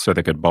assets so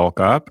they could bulk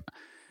up.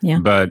 Yeah.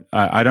 But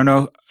I don't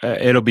know.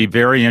 It'll be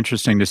very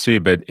interesting to see.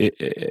 But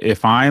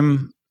if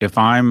I'm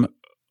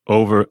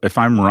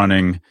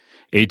running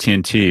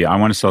AT&T, I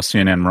want to sell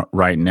CNN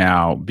right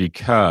now,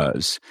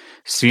 because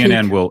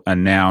CNN will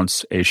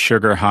announce a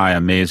sugar high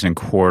amazing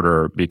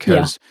quarter,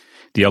 because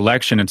the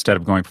election, instead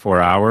of going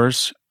 4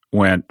 hours,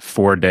 went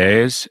 4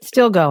 days.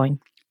 Still going.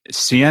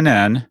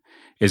 CNN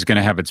is going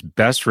to have its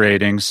best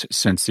ratings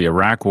since the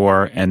Iraq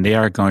War, and they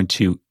are going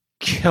to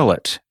kill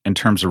it in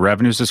terms of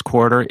revenues this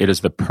quarter. It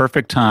is the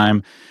perfect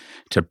time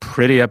to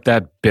pretty up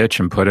that bitch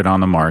and put it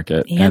on the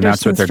market. And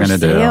that's what they're going to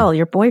do.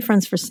 Your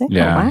boyfriend's for sale.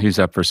 Yeah, he's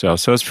up for sale.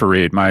 So is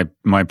Fareed,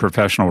 my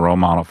professional role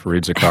model,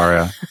 Fareed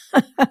Zakaria.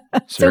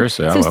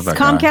 Seriously, I love that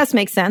guy. Comcast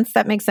makes sense.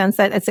 That makes sense.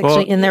 It's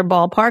actually in their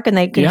ballpark, and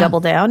they can double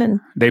down. And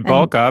they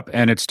bulk up,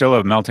 and it's still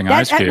a melting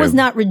ice cube. That was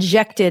not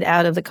rejected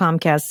out of the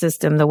Comcast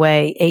system the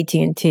way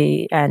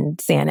AT&T and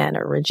CNN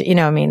are rejected.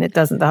 It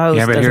doesn't, the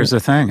host but here's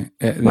the thing.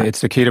 It's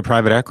the key to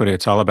private equity.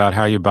 It's all about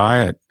how you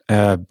buy it.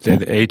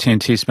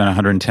 AT&T spent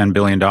 $110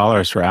 billion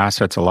for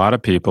assets a lot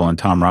of people, and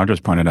Tom Rogers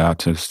pointed out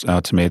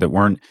to me, that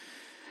weren't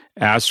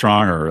as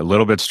strong or a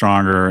little bit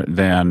stronger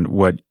than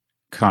what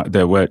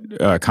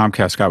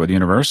Comcast got with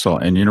Universal.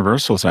 And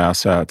Universal's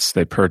assets,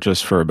 they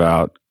purchased for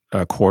about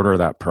a quarter of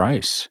that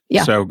price.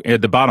 Yeah. So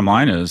the bottom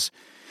line is,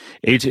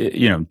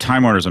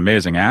 Time Warner's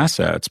amazing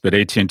assets, but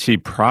AT&T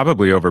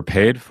probably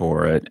overpaid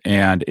for it.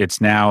 And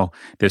it's now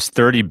this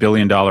 $30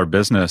 billion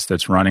business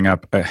that's running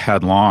up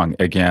headlong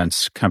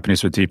against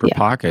companies with deeper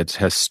pockets,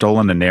 has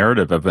stolen the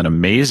narrative of an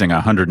amazing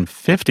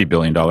 $150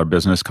 billion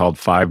business called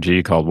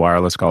 5G, called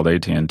Wireless, called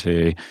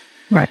AT&T.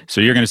 Right.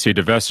 So you're going to see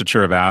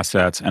divestiture of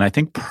assets. And I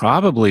think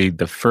probably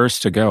the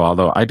first to go,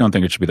 although I don't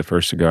think it should be the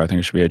first to go, I think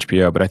it should be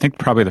HBO, but I think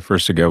probably the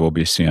first to go will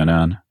be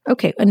CNN.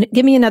 Okay. And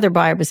give me another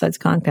buyer besides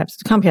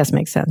Comcast. Comcast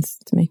makes sense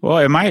to me. Well,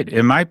 it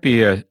might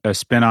be a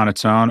spin on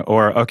its own.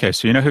 Or, okay,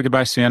 so you know who could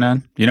buy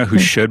CNN? You know who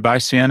should buy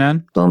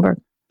CNN? Bloomberg.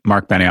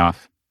 Mark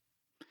Benioff.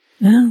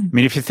 Oh. I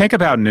mean, if you think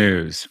about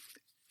news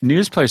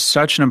plays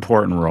such an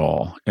important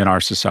role in our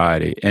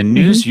society. And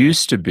news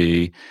used to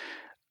be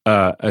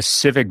a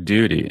civic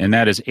duty, and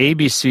that is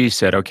ABC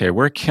said, okay,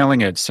 we're killing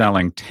it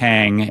selling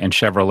Tang and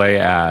Chevrolet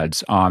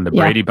ads on the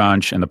Brady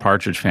Bunch and the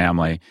Partridge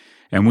Family,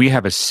 and we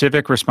have a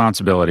civic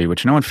responsibility,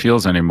 which no one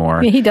feels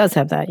anymore. Yeah, he does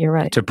have that, you're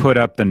right. To put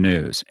up the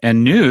news.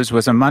 And news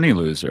was a money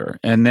loser.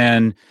 And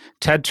then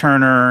Ted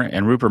Turner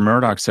and Rupert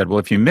Murdoch said, well,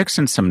 if you mix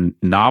in some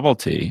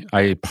novelty,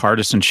 i.e.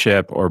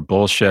 partisanship or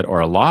bullshit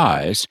or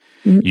lies,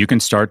 you can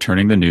start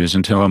turning the news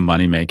into a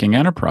money-making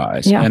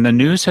enterprise. Yeah. And the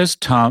news has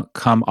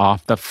come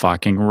off the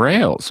fucking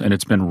rails, and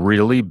it's been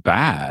really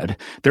bad.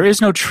 There is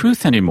no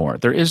truth anymore.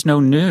 There is no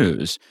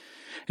news.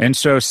 And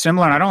so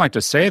similar, and I don't like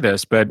to say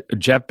this, but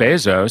Jeff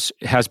Bezos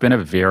has been a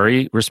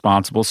very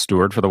responsible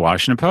steward for the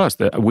Washington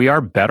Post. We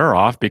are better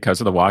off because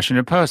of the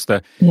Washington Post.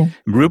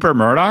 Rupert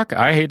Murdoch,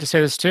 I hate to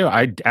say this too,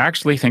 I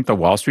actually think the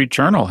Wall Street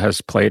Journal has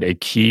played a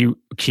key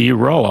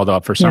role, although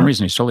for some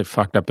reason he's totally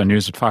fucked up the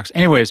news at Fox.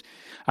 Anyways,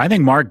 I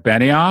think Mark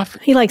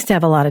Benioff... He likes to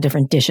have a lot of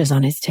different dishes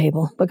on his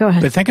table, but go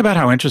ahead. But think about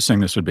how interesting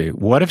this would be.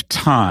 What if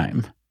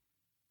Time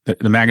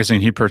the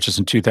magazine he purchased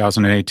in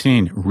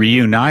 2018,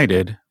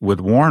 reunited with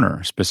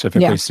Warner,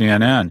 specifically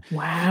CNN.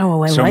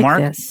 Wow, so like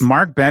this.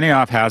 Mark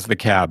Benioff has the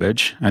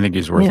cabbage. I think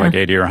he's worth like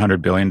 $80 or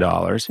 $100 billion.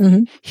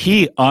 Mm-hmm.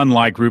 He,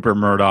 unlike Rupert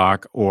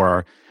Murdoch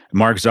or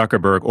Mark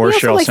Zuckerberg or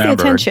Sheryl Sandberg. He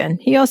likes attention.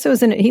 He also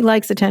he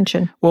likes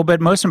attention. Well, but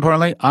most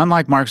importantly,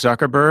 unlike Mark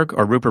Zuckerberg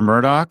or Rupert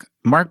Murdoch,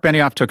 Mark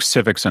Benioff took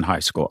civics in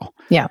high school.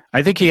 Yeah.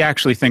 I think he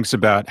actually thinks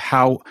about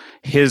how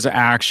his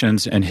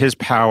actions and his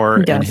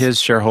power and his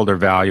shareholder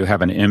value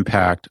have an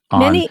impact on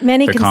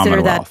many the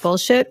consider that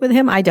bullshit with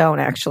him. I don't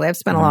actually. I've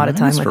spent a lot of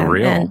time with him.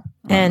 Real.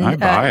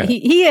 And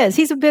he is.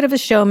 He's a bit of a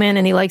showman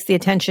and he likes the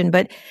attention,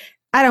 but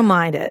I don't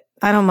mind it.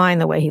 I don't mind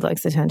the way he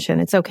likes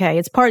attention. It's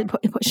okay.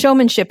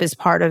 Showmanship is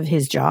part of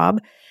his job.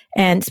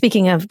 And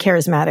speaking of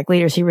charismatic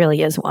leaders, he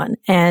really is one.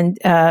 And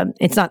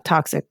it's not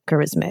toxic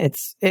charisma.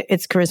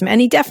 It's charisma.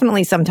 And he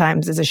definitely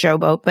sometimes is a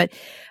showboat, but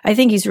I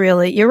think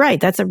you're right.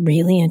 That's a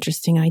really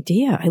interesting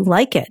idea. I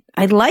like it.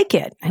 I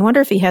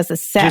wonder if he has a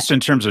set. Just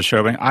in terms of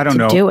showing, I don't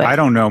know. I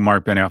don't know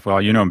Mark Benioff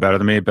well. You know him better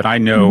than me, but I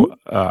know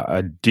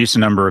a decent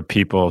number of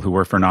people who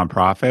work for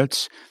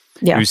nonprofits.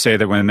 Yeah. Who say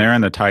that when they're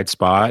in the tight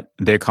spot,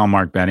 they call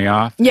Mark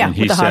Benioff. Yeah, and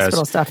with the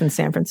hospital stuff in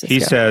San Francisco.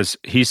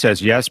 He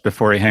says yes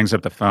before he hangs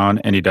up the phone,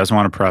 and he doesn't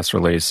want a press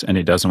release, and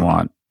he doesn't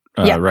want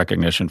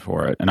recognition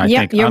for it. And I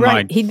think you're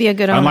right. He'd be a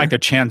good owner. Unlike the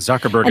Chan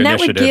Zuckerberg and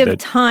initiative. And that would give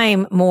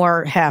time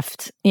more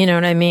heft. You know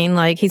what I mean?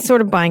 Like he's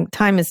sort of buying,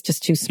 time is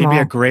just too small. He'd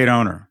be a great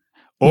owner.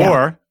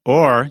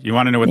 Or you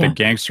want to know what the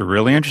gangster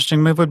really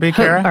interesting move would be,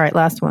 Kara? All right,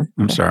 last one.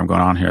 I'm sorry, I'm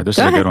going on here. This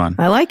is a good one.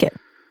 I like it.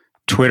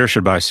 Twitter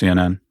should buy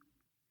CNN.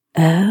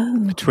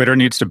 Oh. Twitter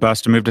needs to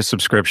bust a move to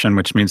subscription,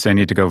 which means they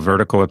need to go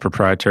vertical with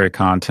proprietary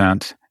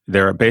content.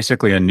 They're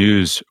basically a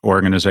news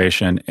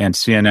organization, and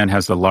CNN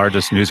has the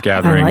largest news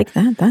gathering. I like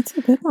that. That's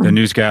a good one. The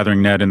news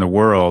gathering net in the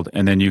world,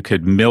 and then you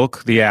could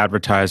milk the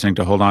advertising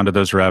to hold on to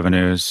those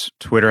revenues.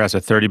 Twitter has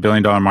a $30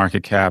 billion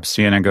market cap.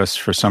 CNN goes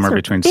for somewhere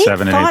between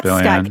 7 and 8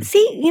 billion. Scott.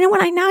 See,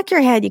 when I knock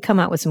your head, you come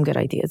out with some good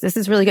ideas. This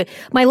is really good.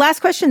 My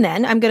last question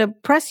then, I'm going to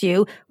press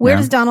you. Where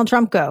does Donald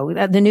Trump go?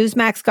 The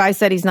Newsmax guy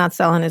said he's not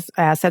selling his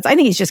assets. I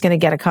think he's just going to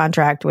get a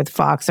contract with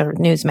Fox or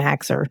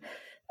Newsmax or...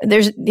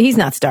 he's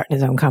not starting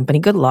his own company.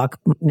 Good luck,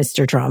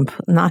 Mr. Trump.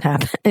 Not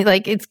happening.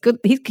 Like, it's good.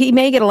 He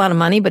may get a lot of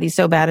money, but he's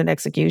so bad at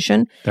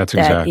execution. That's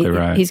exactly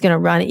right. He's going to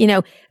run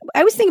it.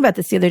 I was thinking about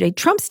this the other day.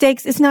 Trump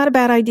Steaks is not a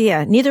bad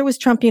idea. Neither was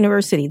Trump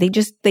University. They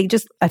just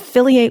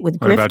affiliate with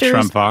grifters. What about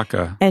Trump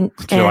Vodka?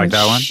 Do you like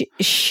that one?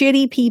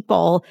 Shitty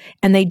people,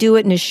 and they do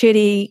it in a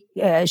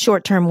shitty,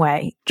 short-term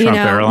way. Trump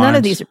Airlines? None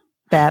of these are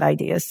bad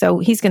ideas. So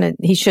he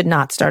should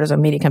not start his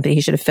own media company.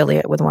 He should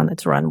affiliate with one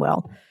that's run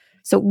well.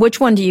 So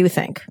which one do you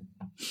think?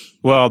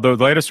 Well, the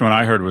latest one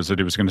I heard was that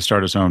he was going to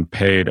start his own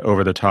paid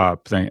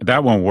over-the-top thing.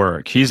 That won't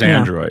work. He's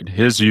Android.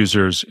 His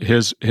users,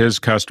 his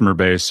customer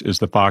base is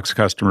the Fox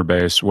customer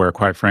base, where,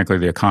 quite frankly,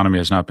 the economy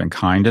has not been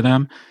kind to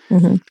them.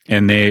 Mm-hmm.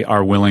 And they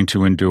are willing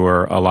to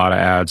endure a lot of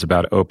ads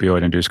about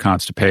opioid-induced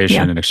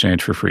constipation in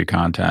exchange for free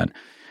content.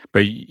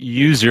 But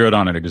you zeroed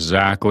on it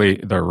exactly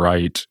the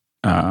right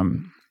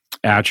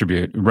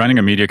attribute. Running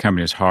a media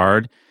company is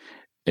hard.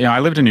 I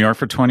lived in New York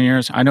for 20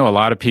 years. I know a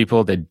lot of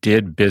people that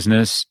did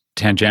business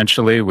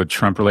tangentially with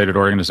Trump-related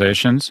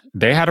organizations.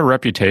 They had a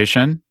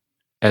reputation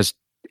as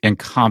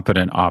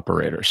incompetent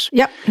operators.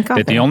 Yep,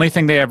 incompetent. That the only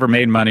thing they ever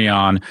made money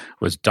on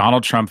was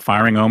Donald Trump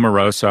firing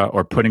Omarosa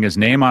or putting his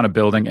name on a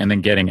building and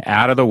then getting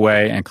out of the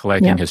way and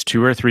collecting his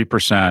 2 or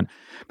 3%.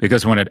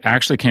 Because when it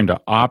actually came to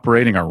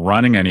operating or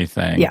running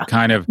anything,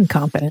 kind of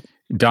incompetent.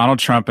 Donald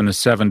Trump and the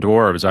Seven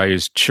Dwarves, i.e.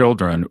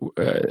 children,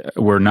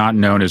 were not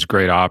known as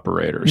great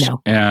operators.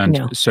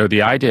 So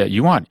the idea,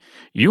 you want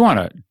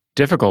a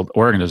difficult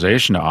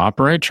organization to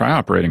operate, try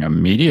operating a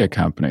media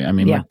company. I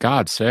mean, for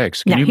God's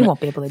sakes. He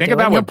won't be able to do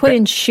it. He'll put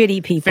in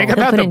shitty people. Think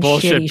about the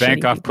bullshit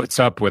Bankoff puts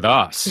up with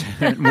us.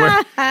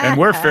 and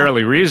we're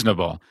fairly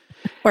reasonable.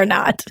 We're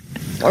not.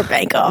 Or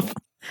Bankoff.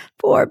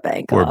 Poor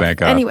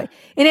Bankoff. Anyway,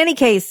 in any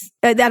case,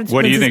 what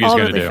do you think he's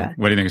going to do?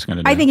 What do you think he's going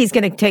to do? I think he's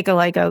going to take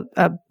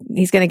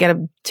he's going to get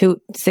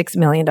 $6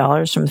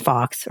 million from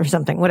Fox or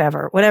something,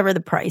 whatever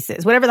the price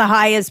is, whatever the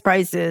highest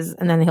price is,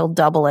 and then he'll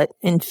double it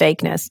in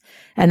fakeness,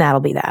 and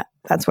that'll be that.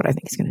 That's what I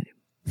think he's going to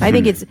do. I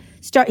think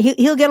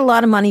he'll get a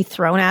lot of money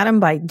thrown at him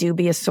by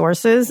dubious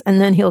sources, and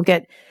then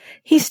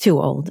he's too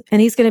old,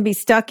 and he's going to be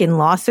stuck in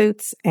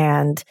lawsuits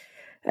and.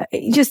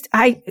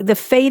 The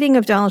fading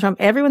of Donald Trump,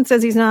 everyone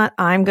says he's not.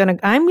 I'm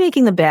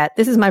making the bet.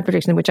 This is my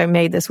prediction, which I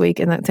made this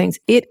week, and that things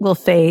it will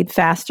fade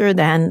faster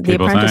than the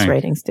Apprentice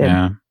ratings did.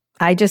 Yeah.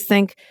 I just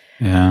think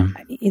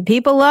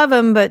people love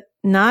him, but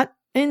not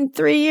in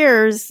 3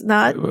 years,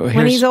 not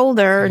when he's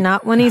older,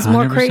 not when he's 100%.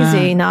 More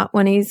crazy, not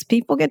when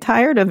people get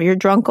tired of your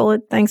drunkle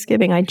at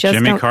Thanksgiving.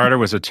 Jimmy Carter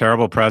was a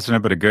terrible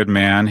president, but a good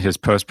man. His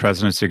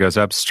post-presidency goes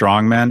up.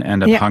 Strong men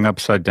end up hung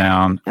upside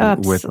down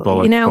with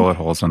bullet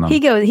holes in them.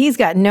 He's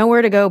got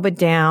nowhere to go but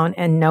down,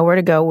 and nowhere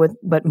to go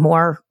but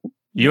more.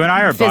 You and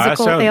I are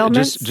biased. So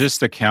just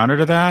the counter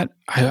to that,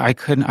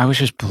 I was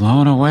just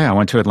blown away. I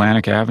went to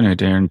Atlantic Avenue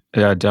during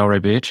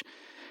Delray Beach.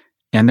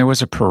 and there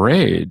was a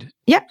parade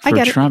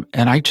for Trump,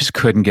 and I just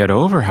couldn't get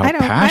over how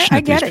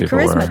passionate these people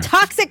were.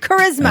 Toxic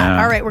charisma.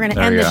 Yeah, all right, we're going to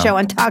end the show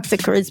on toxic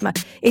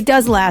charisma. It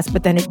does last,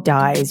 but then it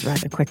dies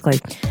rather quickly.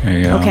 There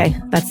you go. Okay,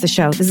 that's the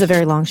show. This is a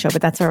very long show,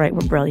 but that's all right.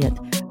 We're brilliant.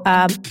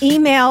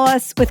 Email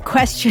us with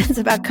questions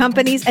about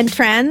companies and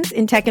trends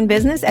in tech and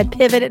business at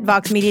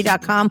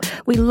pivot@voxmedia.com.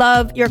 We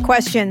love your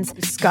questions.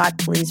 Scott,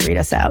 please read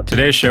us out.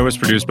 Today's show was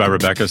produced by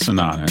Rebecca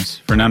Sananes.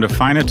 Fernando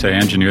Finite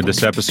engineered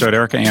this episode.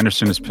 Erica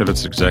Anderson is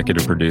Pivot's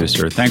executive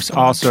producer. Thanks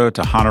also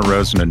to Hannah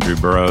Rosen and Drew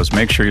Burrows.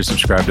 Make sure you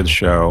subscribe to the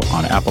show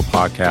on Apple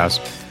Podcasts,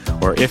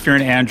 or if you're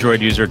an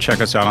Android user,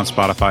 check us out on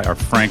Spotify, or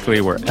frankly,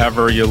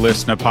 wherever you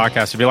listen to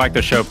podcasts. If you like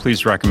the show,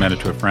 please recommend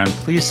it to a friend.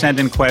 Please send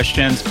in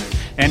questions.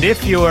 And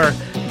if you're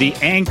the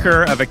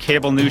anchor of a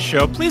cable news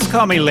show, please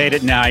call me late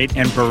at night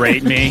and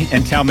berate me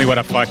and tell me what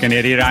a fucking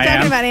idiot I am.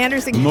 Talking about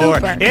Anderson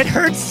Cooper. It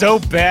hurts so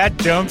bad.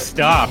 Don't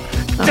stop.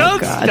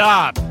 Don't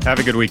stop. Have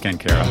a good weekend,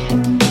 Kara.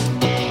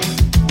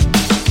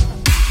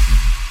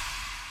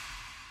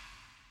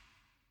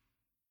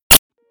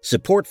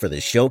 Support for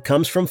this show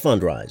comes from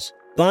Fundrise.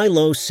 Buy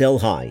low, sell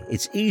high.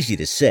 It's easy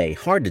to say,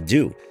 hard to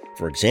do.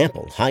 For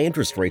example, high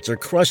interest rates are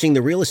crushing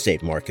the real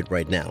estate market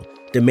right now.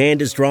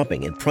 Demand is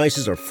dropping and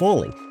prices are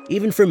falling,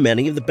 even for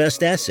many of the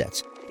best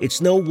assets.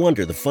 It's no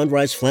wonder the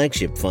Fundrise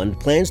Flagship Fund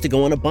plans to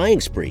go on a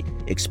buying spree,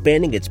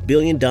 expanding its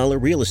billion-dollar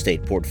real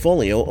estate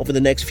portfolio over the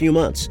next few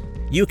months.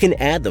 You can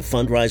add the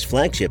Fundrise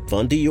Flagship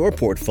Fund to your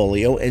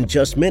portfolio in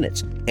just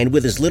minutes, and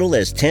with as little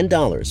as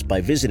 $10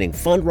 by visiting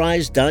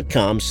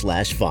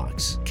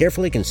fundrise.com/Fox.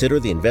 Carefully consider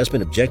the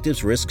investment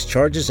objectives, risks,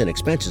 charges, and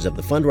expenses of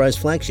the Fundrise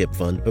Flagship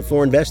Fund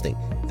before investing.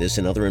 This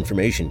and other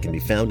information can be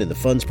found in the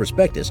fund's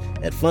prospectus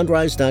at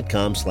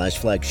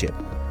fundrise.com/flagship.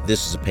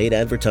 This is a paid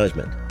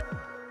advertisement.